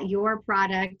that your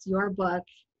product, your book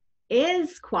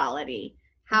is quality.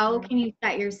 How can you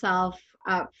set yourself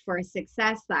up for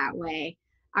success that way?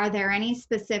 Are there any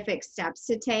specific steps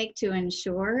to take to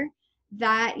ensure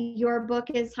that your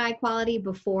book is high quality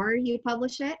before you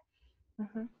publish it?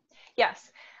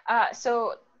 Yes.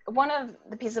 So one of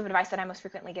the pieces of advice that I most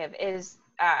frequently give is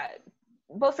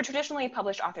both for traditionally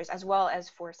published authors as well as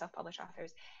for self-published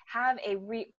authors, have a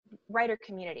writer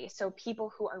community. So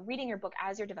people who are reading your book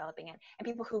as you're developing it, and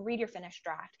people who read your finished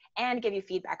draft and give you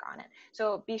feedback on it.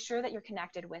 So be sure that you're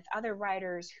connected with other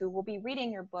writers who will be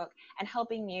reading your book and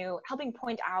helping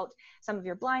point out some of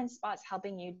your blind spots,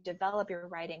 helping you develop your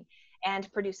writing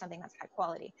and produce something that's high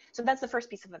quality. So that's the first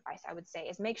piece of advice I would say,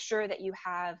 is make sure that you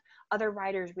have other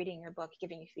writers reading your book,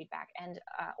 giving you feedback, and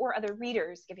or other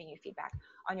readers giving you feedback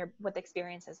on what the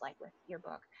experience is like with your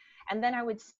book. And then I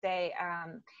would say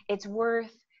it's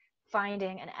worth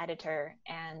finding an editor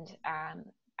and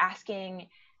asking,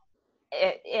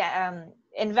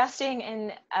 investing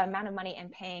in amount of money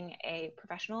and paying a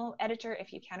professional editor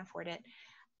if you can afford it,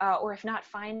 or if not,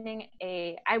 finding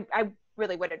I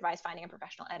really would advise finding a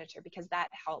professional editor, because that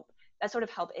sort of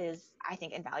help is, I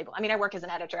think, invaluable. I mean, I work as an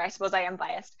editor. I suppose I am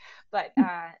biased, but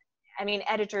I mean,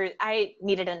 I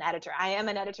needed an editor. I am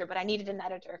an editor, but I needed an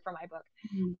editor for my book.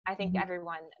 Mm-hmm. I think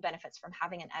everyone benefits from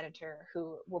having an editor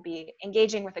who will be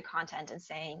engaging with the content and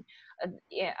saying,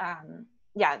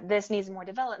 yeah, this needs more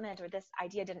development, or this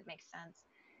idea didn't make sense.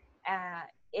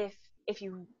 If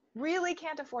you really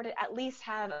can't afford it, at least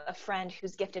have a friend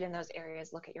who's gifted in those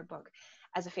areas look at your book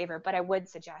as a favor. But I would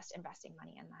suggest investing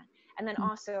money in that. And then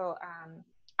also,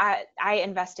 I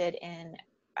invested in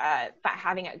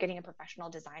getting a professional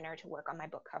designer to work on my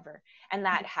book cover, and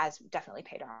that has definitely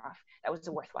paid off. That was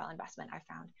a worthwhile investment, I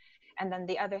found. And then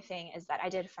the other thing is that I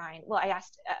did find, well, I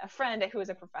asked a friend who was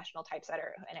a professional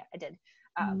typesetter, and I did.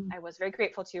 I was very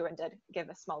grateful to, and did give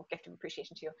a small gift of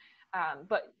appreciation to,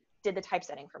 but did the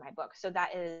typesetting for my book. So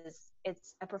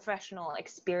it's a professional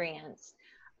experience.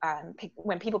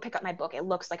 When people pick up my book, it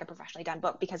looks like a professionally done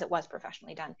book because it was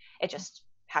professionally done. It just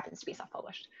happens to be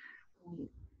self-published.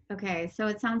 Okay, so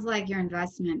it sounds like your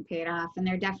investment paid off, and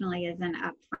there definitely is an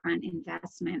upfront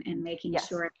investment in making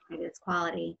sure it is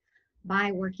quality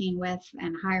by working with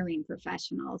and hiring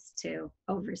professionals to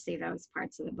oversee those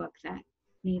parts of the book that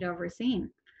need overseeing.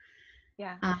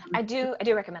 Yeah, I do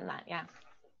recommend that. Yeah.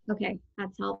 Okay,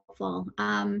 that's helpful.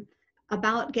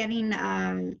 About getting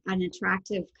an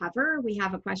attractive cover, we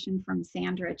have a question from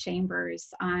Sandra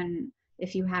Chambers on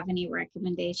if you have any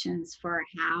recommendations for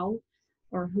how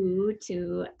or who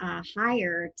to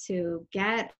hire to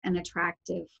get an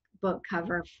attractive book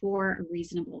cover for a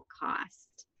reasonable cost.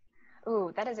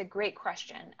 Oh, that is a great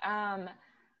question.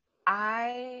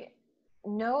 I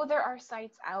know there are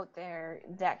sites out there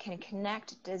that can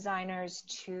connect designers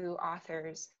to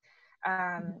authors.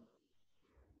 I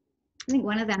think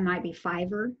one of them might be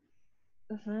Fiverr.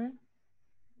 Mm-hmm.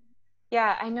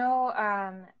 Yeah, I know.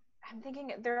 I'm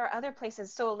thinking there are other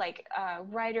places. So like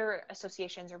writer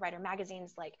associations or writer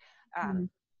magazines, like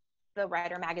the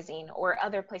Writer Magazine, or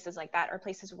other places like that, are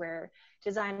places where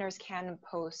designers can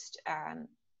post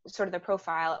sort of their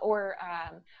profile, or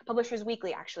Publishers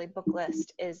Weekly, actually.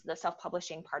 Booklist is the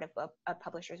self-publishing part of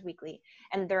Publishers Weekly.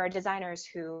 And there are designers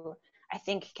who I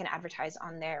think can advertise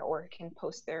on there or can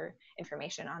post their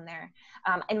information on there.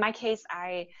 In my case,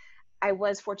 I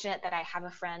was fortunate that I have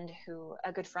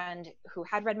a good friend who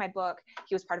had read my book.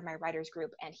 He was part of my writers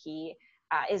group, and he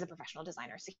is a professional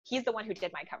designer. So he's the one who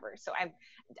did my cover. So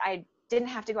I didn't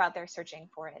have to go out there searching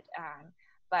for it.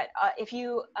 But if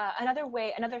you,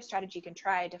 another strategy you can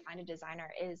try to find a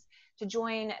designer is to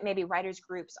join maybe writers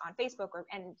groups on Facebook,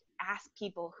 and ask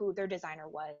people who their designer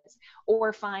was,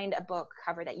 or find a book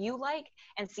cover that you like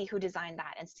and see who designed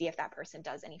that, and see if that person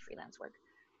does any freelance work.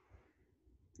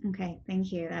 Okay,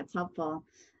 thank you. That's helpful.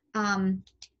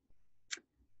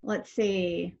 Let's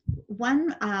see.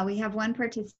 We have one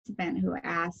participant who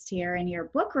asked here, in your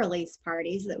book release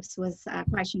parties, this was a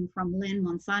question from Lynn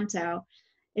Monsanto,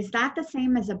 is that the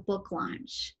same as a book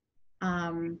launch?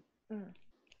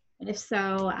 If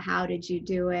so, how did you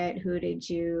do it? Who did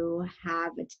you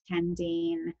have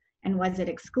attending? And was it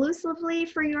exclusively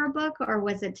for your book, or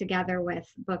was it together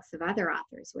with books of other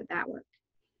authors? Would that work?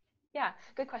 Yeah,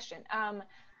 good question.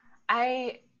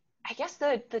 I guess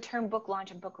the term book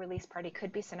launch and book release party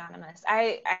could be synonymous.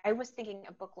 I was thinking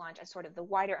of book launch as sort of the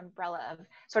wider umbrella of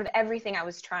sort of everything I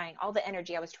was trying, all the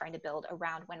energy I was trying to build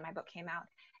around when my book came out,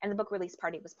 and the book release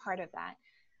party was part of that.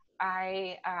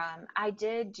 I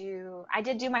did do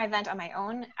my event on my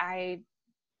own. I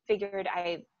figured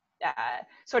I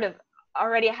sort of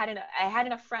already had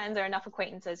enough friends or enough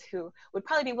acquaintances who would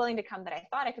probably be willing to come, that I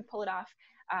thought I could pull it off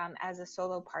as a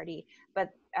solo party.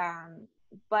 But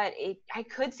I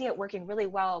could see it working really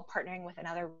well partnering with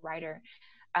another writer.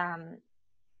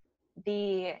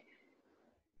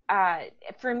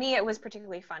 For me, it was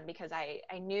particularly fun because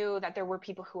I knew that there were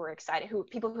people who were excited,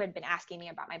 people who had been asking me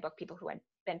about my book, people who had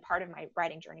been part of my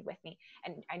writing journey with me,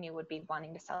 and I knew would be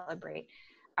wanting to celebrate.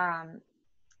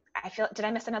 Did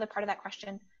I miss another part of that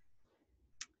question?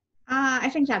 I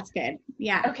think that's good.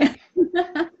 Yeah. Okay.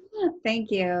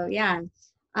 Thank you. Yeah.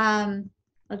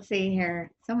 Let's see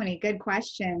here. So many good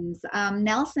questions.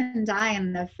 Nelson Dye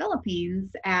in the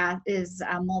Philippines is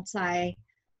a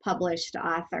multi-published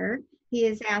author. He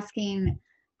is asking,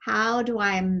 how do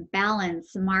I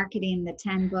balance marketing the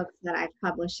 10 books that I've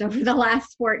published over the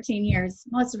last 14 years?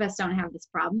 Most of us don't have this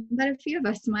problem, but a few of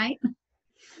us might.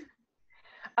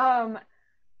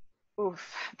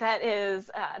 Oof, that is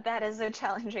a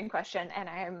challenging question, and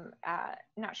I'm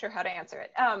not sure how to answer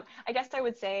it. I guess I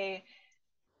would say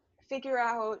figure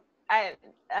out,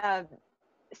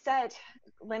 set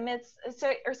limits,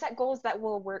 or set goals that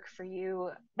will work for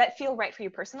you, that feel right for you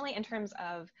personally, in terms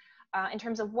of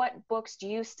what books do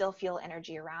you still feel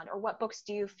energy around, or what books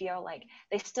do you feel like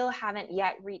they still haven't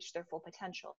yet reached their full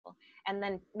potential, and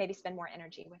then maybe spend more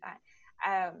energy with that.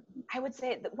 I would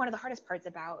say that one of the hardest parts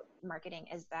about marketing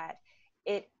is that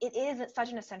it is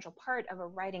such an essential part of a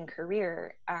writing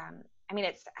career. I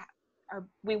mean,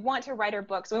 we want to write our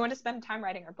books, we want to spend time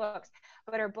writing our books,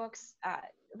 but our books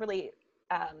really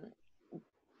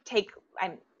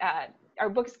our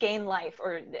books gain life,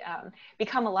 or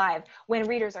become alive when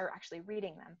readers are actually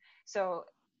reading them. So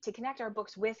to connect our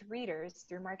books with readers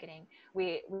through marketing,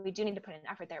 we do need to put an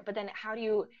effort there. But then how do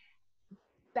you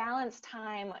balance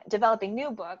time developing new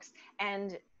books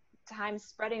and time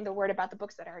spreading the word about the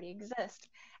books that already exist?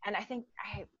 And I think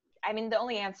I mean the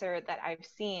only answer that I've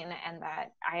seen and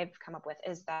that I've come up with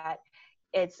is that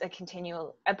it's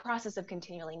a process of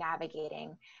continually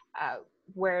navigating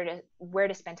where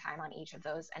to spend time on each of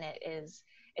those, and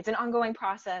it's an ongoing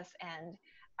process. And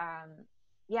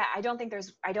yeah, I don't think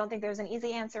there's an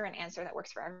easy answer, an answer that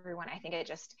works for everyone. I think it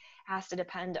just has to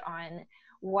depend on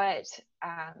what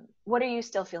are you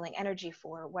still feeling energy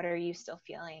for? What are you still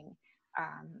feeling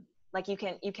like you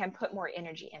can put more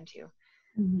energy into?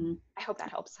 Mm-hmm. I hope that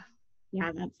helps.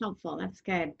 Yeah, that's helpful. That's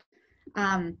good.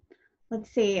 Let's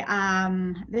see.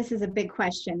 This is a big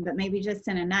question, but maybe just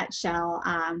in a nutshell.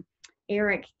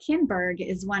 Eric Kindberg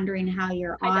is wondering how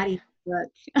your audiobook,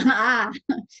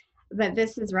 but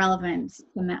this is relevant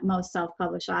to most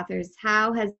self-published authors.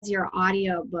 How has your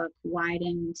audiobook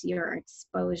widened your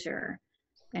exposure,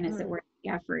 and is it worth the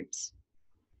effort?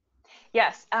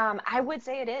 Yes, I would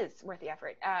say it is worth the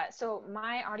effort. So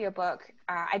my audiobook,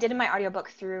 I did my audiobook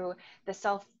through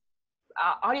the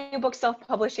audiobook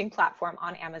self-publishing platform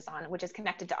on Amazon, which is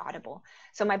connected to Audible.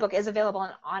 So my book is available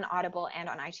on Audible and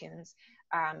on iTunes.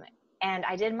 And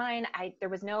I did mine. There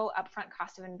was no upfront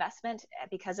cost of investment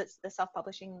because it's the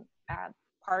self-publishing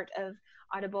part of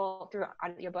Audible through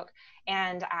audiobook.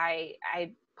 And I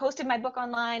posted my book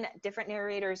online. Different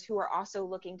narrators who are also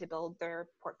looking to build their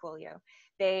portfolio,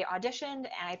 they auditioned,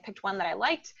 and I picked one that I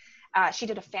liked. She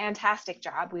did a fantastic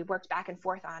job. We worked back and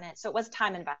forth on it. So it was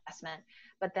time investment.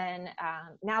 But then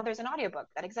now there's an audiobook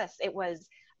that exists. It was,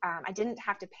 I didn't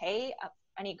have to pay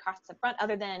any costs up front,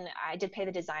 other than I did pay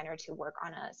the designer to work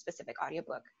on a specific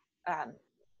audiobook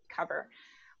cover.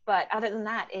 But other than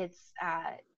that, it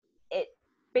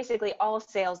basically all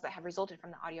sales that have resulted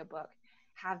from the audiobook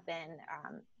have been,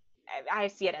 I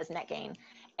see it as net gain.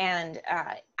 And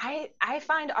I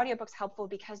find audiobooks helpful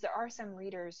because there are some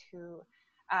readers who,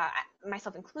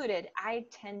 myself included, I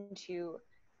tend to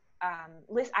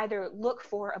either look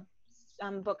for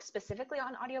some books specifically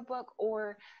on audiobook,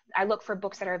 or I look for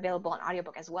books that are available on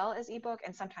audiobook as well as ebook.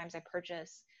 And sometimes I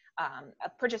purchase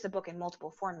a book in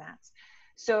multiple formats.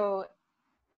 So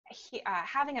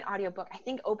having an audiobook, I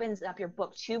think, opens up your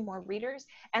book to more readers.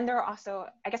 And there are also,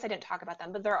 I guess I didn't talk about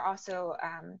them, but there are also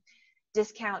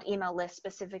discount email lists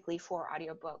specifically for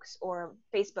audiobooks, or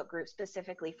Facebook groups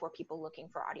specifically for people looking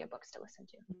for audiobooks to listen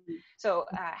to. Mm-hmm. So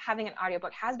having an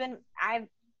audiobook I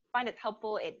find it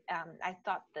helpful. I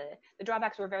thought the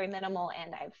drawbacks were very minimal,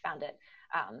 and I've found it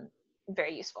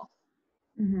very useful.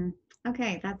 Mm-hmm.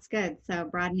 Okay, that's good. So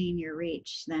broadening your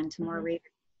reach then to more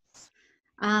readers.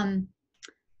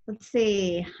 Let's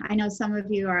see. I know some of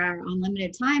you are on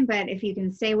limited time, but if you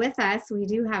can stay with us, we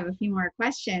do have a few more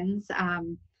questions.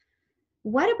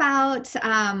 What about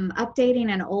updating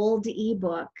an old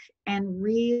ebook and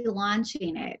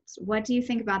relaunching it? What do you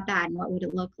think about that, and what would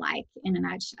it look like in a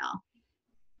nutshell?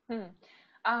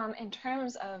 In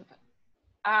terms of,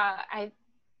 I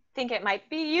think it might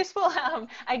be useful.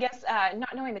 I guess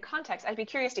not knowing the context, I'd be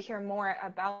curious to hear more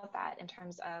about that in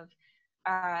terms of,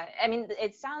 I mean,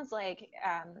 it sounds like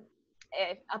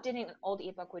if updating an old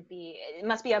ebook it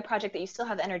must be a project that you still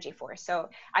have energy for. So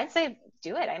I'd say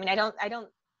do it. I mean, I don't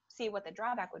see what the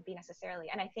drawback would be necessarily.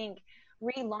 And I think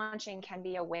relaunching can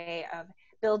be a way of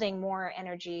building more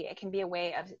energy. It can be a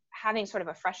way of having sort of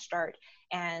a fresh start,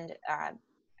 and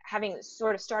having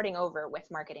sort of starting over with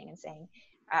marketing and saying,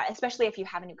 especially if you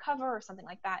have a new cover or something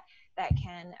like that, that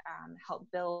can help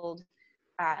build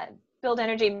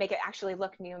energy, make it actually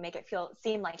look new, make it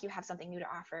seem like you have something new to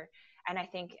offer. And I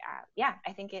think,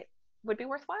 I think it would be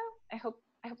worthwhile. I hope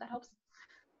that helps.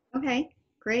 Okay,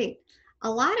 great. A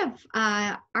lot of,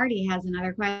 Artie has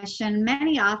another question.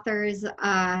 Many authors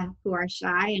who are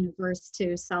shy and averse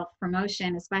to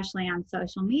self-promotion, especially on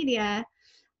social media,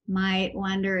 might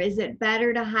wonder, is it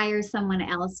better to hire someone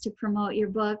else to promote your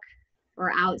book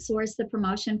or outsource the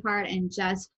promotion part and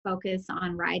just focus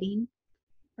on writing?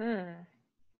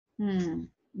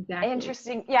 Exactly.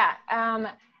 Interesting. Yeah.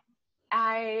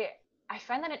 I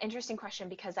find that an interesting question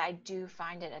because I do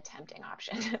find it a tempting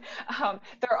option.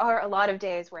 There are a lot of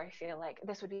days where I feel like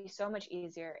this would be so much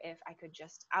easier if I could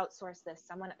just outsource this,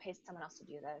 pay someone else to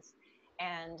do this.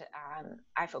 And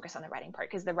I focus on the writing part,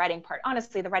 because the writing part,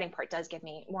 honestly, the writing part does give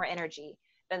me more energy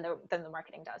than the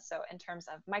marketing does. So in terms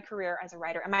of my career as a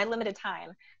writer and my limited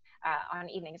time on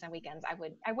evenings and weekends,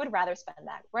 I would rather spend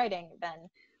that writing than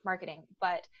marketing.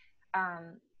 But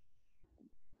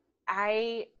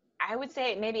I would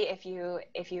say maybe if you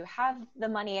have the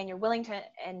money and you're willing to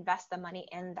invest the money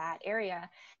in that area,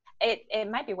 it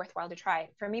might be worthwhile to try.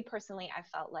 For me personally, I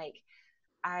felt like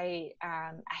I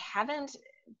haven't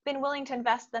been willing to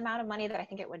invest the amount of money that I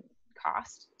think it would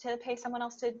cost to pay someone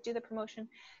else to do the promotion.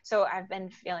 So I've been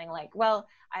feeling like, well,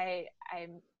 I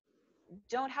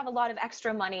don't have a lot of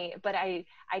extra money, but I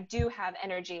do have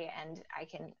energy, and I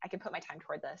can put my time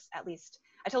toward this. At least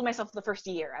I told myself the first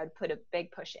year I would put a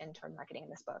big push in toward marketing in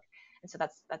this book, and so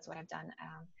that's what I've done.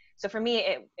 So for me,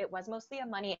 it was mostly a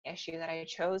money issue that I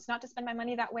chose not to spend my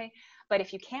money that way. But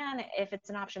if it's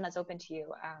an option that's open to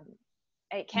you,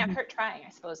 it can't hurt trying, I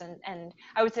suppose. And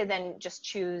I would say then just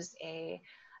choose a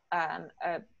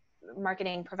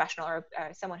marketing professional or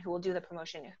someone who will do the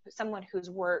promotion, someone whose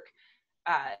work.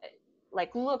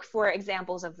 Like look for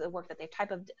examples of the work that they've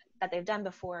done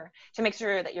before, to make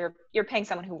sure that you're paying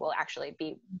someone who will actually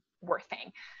be worth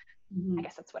paying. I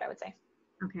guess that's what I would say.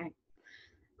 Okay.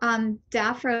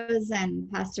 Dafros and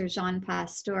Pastor Jean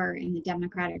Pasteur in the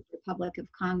Democratic Republic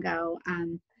of Congo,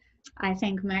 I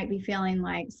think might be feeling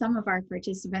like some of our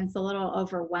participants a little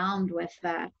overwhelmed with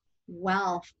the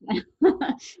wealth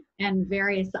and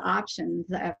various options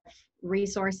of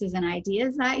resources and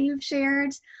ideas that you've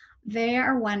shared. They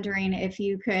are wondering if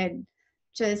you could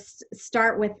just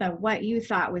start with what you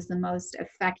thought was the most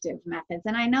effective methods.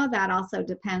 And I know that also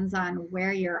depends on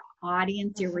where your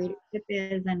audience, your readership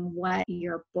is, and what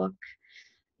your book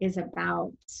is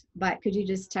about. But could you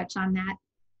just touch on that?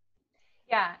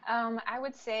 Yeah, I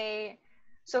would say,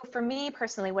 so for me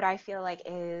personally, what I feel like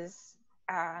is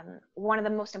one of the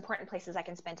most important places I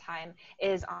can spend time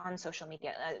is on social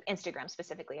media. Instagram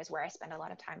specifically is where I spend a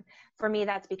lot of time. For me,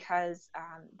 that's because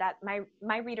that my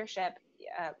readership,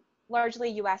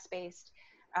 largely US based,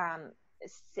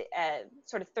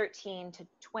 sort of 13 to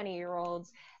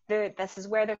 20-year-olds, this is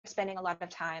where they're spending a lot of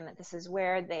time. This is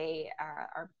where they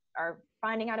are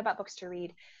finding out about books to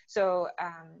read. So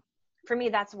for me,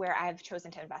 that's where I've chosen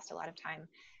to invest a lot of time.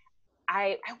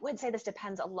 I would say this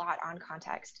depends a lot on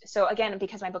context. So again,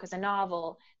 because my book is a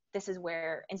novel, this is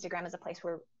where Instagram is a place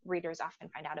where readers often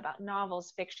find out about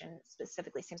novels. Fiction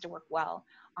specifically seems to work well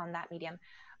on that medium.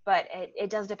 But it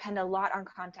does depend a lot on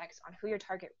context, on who your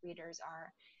target readers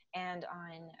are, and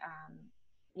on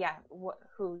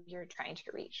who you're trying to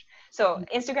reach. So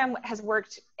Instagram has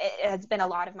worked, it has been a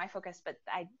lot of my focus, but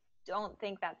I don't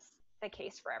think that's the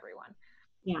case for everyone.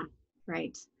 Yeah,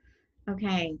 right.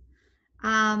 Okay.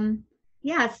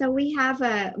 So we have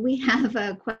a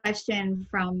question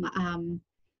from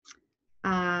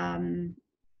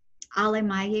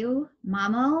Alemayu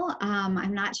Mamo.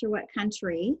 I'm not sure what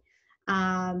country,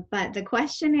 but the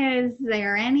question is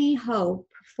there any hope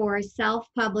for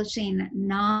self-publishing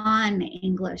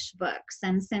non-English books?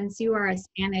 And since you are a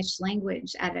Spanish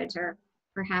language editor,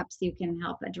 perhaps you can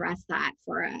help address that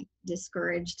for a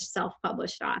discouraged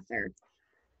self-published author.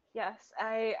 Yes,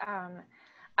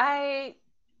 I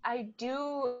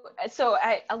do. So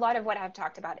a lot of what I've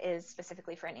talked about is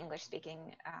specifically for an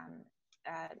English-speaking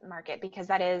market, because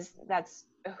that's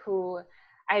who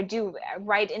I do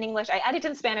write in English. I edit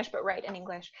in Spanish, but write in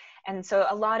English. And so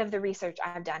a lot of the research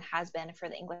I've done has been for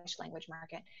the English language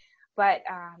market. But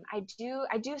I do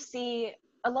see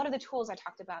a lot of the tools I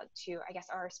talked about too, I guess,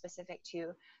 are specific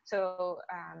to, so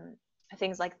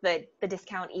things like the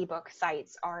discount ebook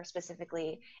sites are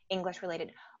specifically English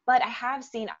related. But I have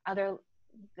seen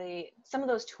some of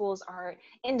those tools are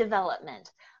in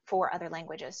development for other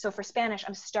languages. So for Spanish,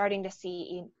 I'm starting to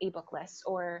see ebook lists,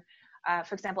 or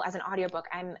for example, as an audiobook,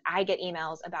 I get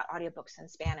emails about audiobooks in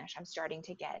Spanish. I'm starting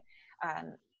to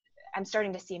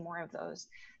see more of those.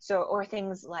 So, or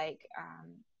things like,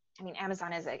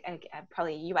 Amazon is a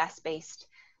probably US based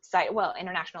site, well,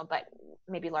 international, but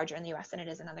maybe larger in the US than it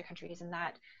is in other countries. And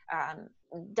that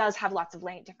does have lots of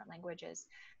different languages.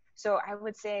 So I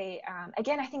would say,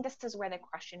 again, I think this is where the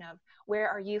question of where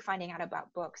are you finding out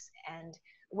about books, and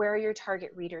where are your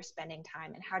target readers spending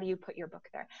time, and how do you put your book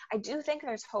there? I do think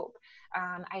there's hope.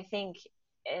 I think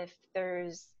if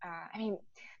there's, I mean,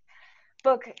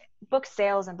 book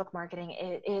sales and book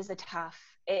marketing is a tough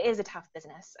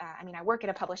business. I mean, I work at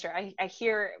a publisher. I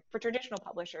hear for traditional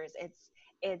publishers,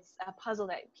 it's a puzzle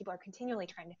that people are continually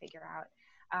trying to figure out.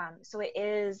 So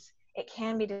it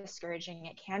can be discouraging.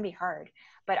 It can be hard,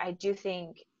 but I do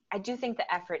think the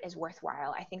effort is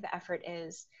worthwhile. I think the effort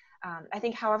is, I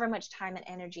think however much time and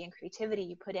energy and creativity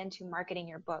you put into marketing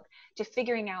your book, to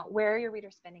figuring out where your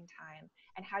reader's spending time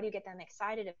and how do you get them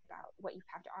excited about what you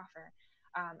have to offer,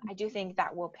 I do think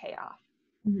that will pay off.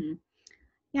 Mm-hmm.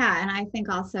 Yeah, and I think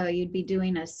also you'd be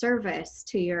doing a service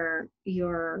to your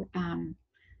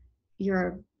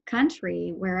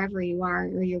country, wherever you are,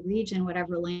 or your region,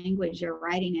 whatever language you're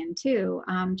writing in too,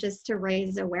 just to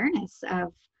raise awareness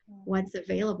of what's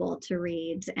available to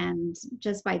read. And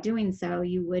just by doing so,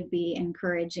 you would be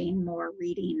encouraging more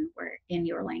reading in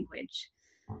your language.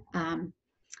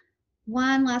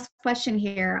 One last question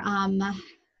here.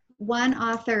 One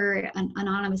author, an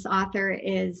anonymous author,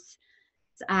 is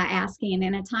asking,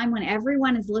 in a time when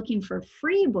everyone is looking for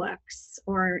free books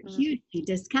or hugely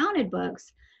discounted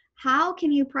books, how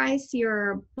can you price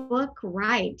your book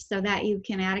right so that you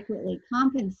can adequately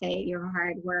compensate your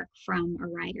hard work from a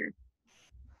writer?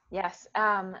 Yes,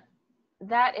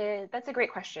 that's a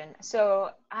great question.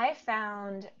 So I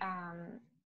found,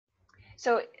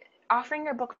 so offering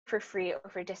your book for free or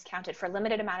for discounted for a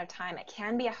limited amount of time, it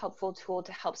can be a helpful tool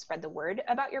to help spread the word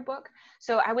about your book.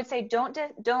 So I would say don't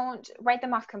write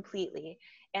them off completely.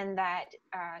 And that,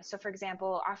 so for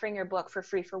example, offering your book for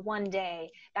free for one day,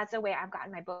 that's a way I've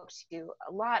gotten my book to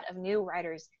a lot of new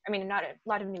writers. I mean, not a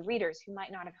lot of new readers who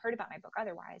might not have heard about my book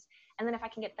otherwise. And then if I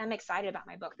can get them excited about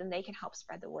my book, then they can help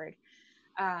spread the word.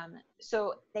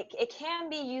 So it can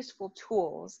be useful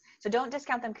tools. So don't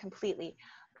discount them completely.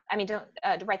 I mean, don't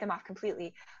write them off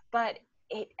completely, but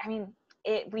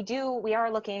we are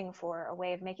looking for a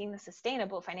way of making this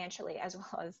sustainable financially as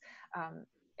well as,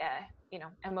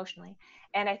 emotionally.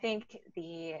 And I think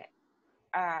the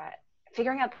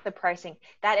figuring out the pricing,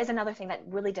 that is another thing that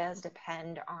really does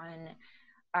depend on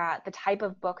the type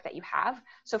of book that you have.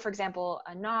 So for example,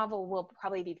 a novel will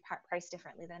probably be priced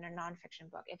differently than a nonfiction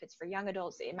book. If it's for young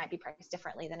adults, it might be priced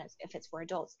differently than if it's for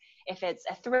adults. If it's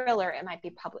a thriller, it might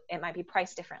be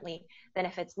priced differently than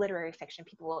if it's literary fiction.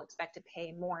 People will expect to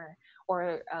pay more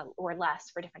or less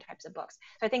for different types of books.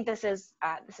 So I think this is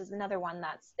another one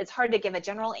it's hard to give a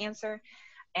general answer,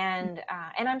 and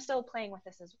I'm still playing with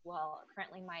this as well.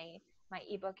 Currently, my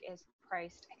ebook is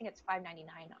priced, I think it's $5.99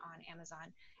 on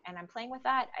Amazon, and I'm playing with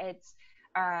that. It's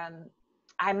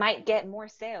I might get more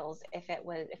sales if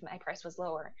my price was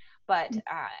lower, but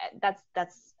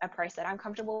that's a price that I'm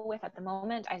comfortable with at the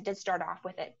moment. I did start off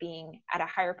with it being at a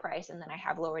higher price, and then I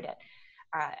have lowered it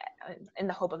in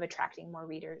the hope of attracting more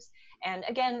readers. And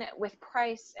again, with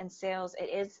price and sales, it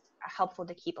is helpful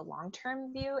to keep a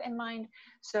long-term view in mind.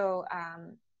 So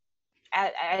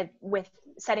with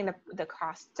setting the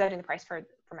price for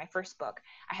my first book,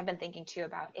 I have been thinking too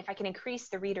about if I can increase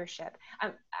the readership.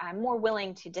 I'm more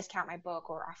willing to discount my book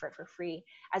or offer it for free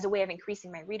as a way of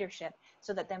increasing my readership,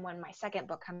 so that then when my second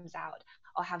book comes out,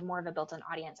 I'll have more of a built-in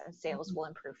audience and sales will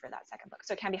improve for that second book.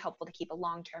 So it can be helpful to keep a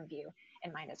long-term view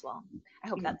in mind as well. I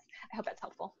hope that's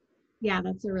helpful. Yeah,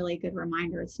 that's a really good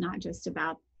reminder. It's not just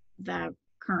about the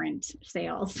current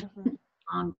sales,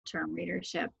 long-term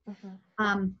readership.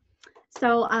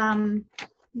 So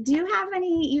do you have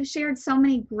you've shared so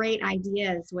many great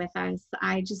ideas with us.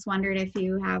 I just wondered if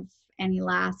you have any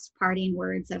last parting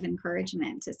words of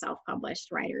encouragement to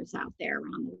self-published writers out there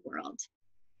around the world.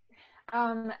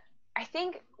 I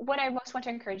think what I most want to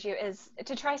encourage you is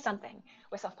to try something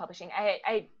with self-publishing.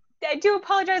 I do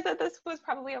apologize that this was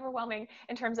probably overwhelming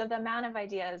in terms of the amount of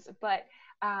ideas, but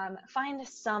find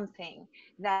something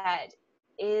that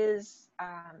is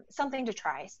something to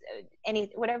try,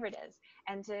 whatever it is,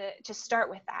 and to start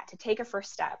with that, to take a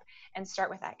first step and start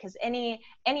with that, because any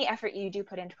effort you do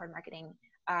put in toward marketing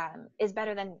is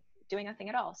better than doing nothing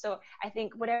at all. So I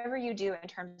think whatever you do in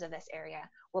terms of this area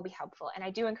will be helpful, and I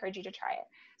do encourage you to try it.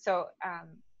 So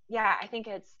I think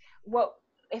it's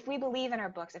if we believe in our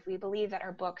books, if we believe that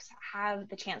our books have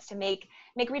the chance to make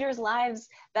readers' lives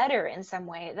better in some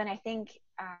way, then I think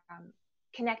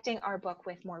connecting our book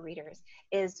with more readers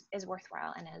is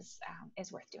worthwhile and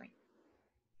is worth doing.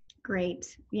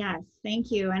 Great. Yes.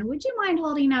 Thank you. And would you mind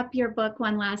holding up your book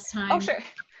one last time? Oh, sure.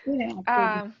 Here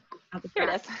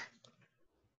it is.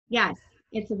 Yes.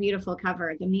 It's a beautiful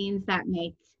cover. The Means That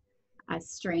Make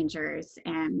Us Strangers.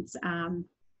 And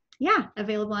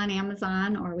available on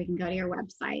Amazon, or we can go to your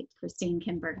website,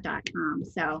 christinekindberg.com.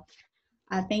 So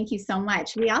Thank you so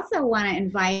much. We also want to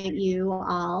invite you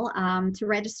all to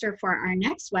register for our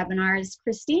next webinars.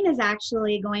 Christine is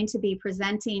actually going to be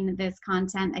presenting this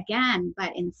content again,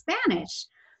 but in Spanish.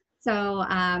 So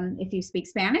if you speak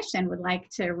Spanish and would like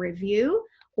to review,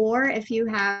 or if you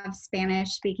have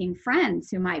Spanish-speaking friends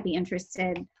who might be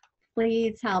interested,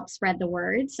 please help spread the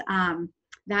words.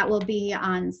 That will be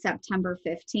on September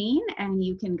 15, and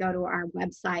you can go to our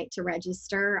website to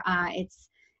register. It's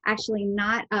actually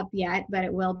not up yet, but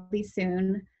it will be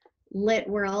soon.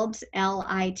 LitWorld,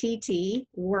 L-I-T-T,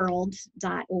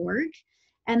 world.org.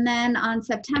 And then on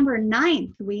September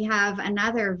 9th, we have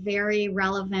another very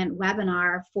relevant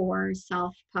webinar for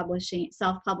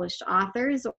self-published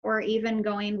authors, or even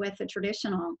going with a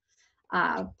traditional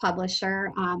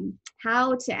publisher,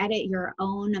 how to edit your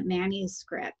own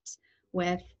manuscript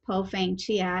with Po Feng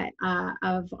Chia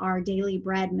of our Daily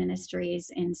Bread Ministries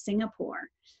in Singapore.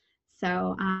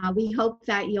 So we hope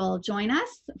that you'll join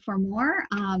us for more.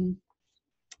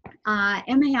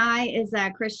 MAI is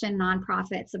a Christian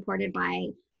nonprofit supported by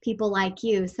people like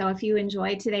you. So if you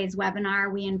enjoyed today's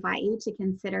webinar, we invite you to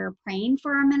consider praying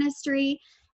for our ministry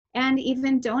and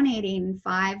even donating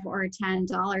 $5 or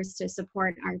 $10 to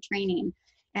support our training.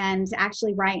 And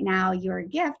actually right now, your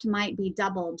gift might be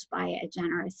doubled by a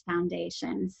generous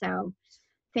foundation. So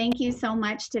thank you so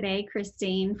much today,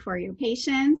 Christine, for your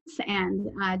patience and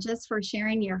just for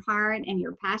sharing your heart and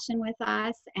your passion with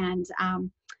us. And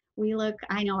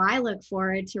I know I look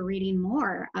forward to reading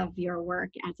more of your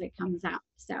work as it comes out.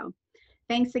 So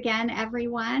thanks again,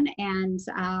 everyone. And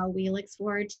we look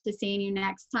forward to seeing you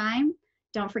next time.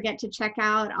 Don't forget to check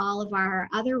out all of our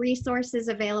other resources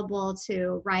available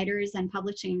to writers and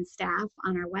publishing staff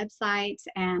on our website,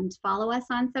 and follow us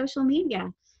on social media.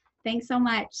 Thanks so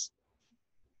much.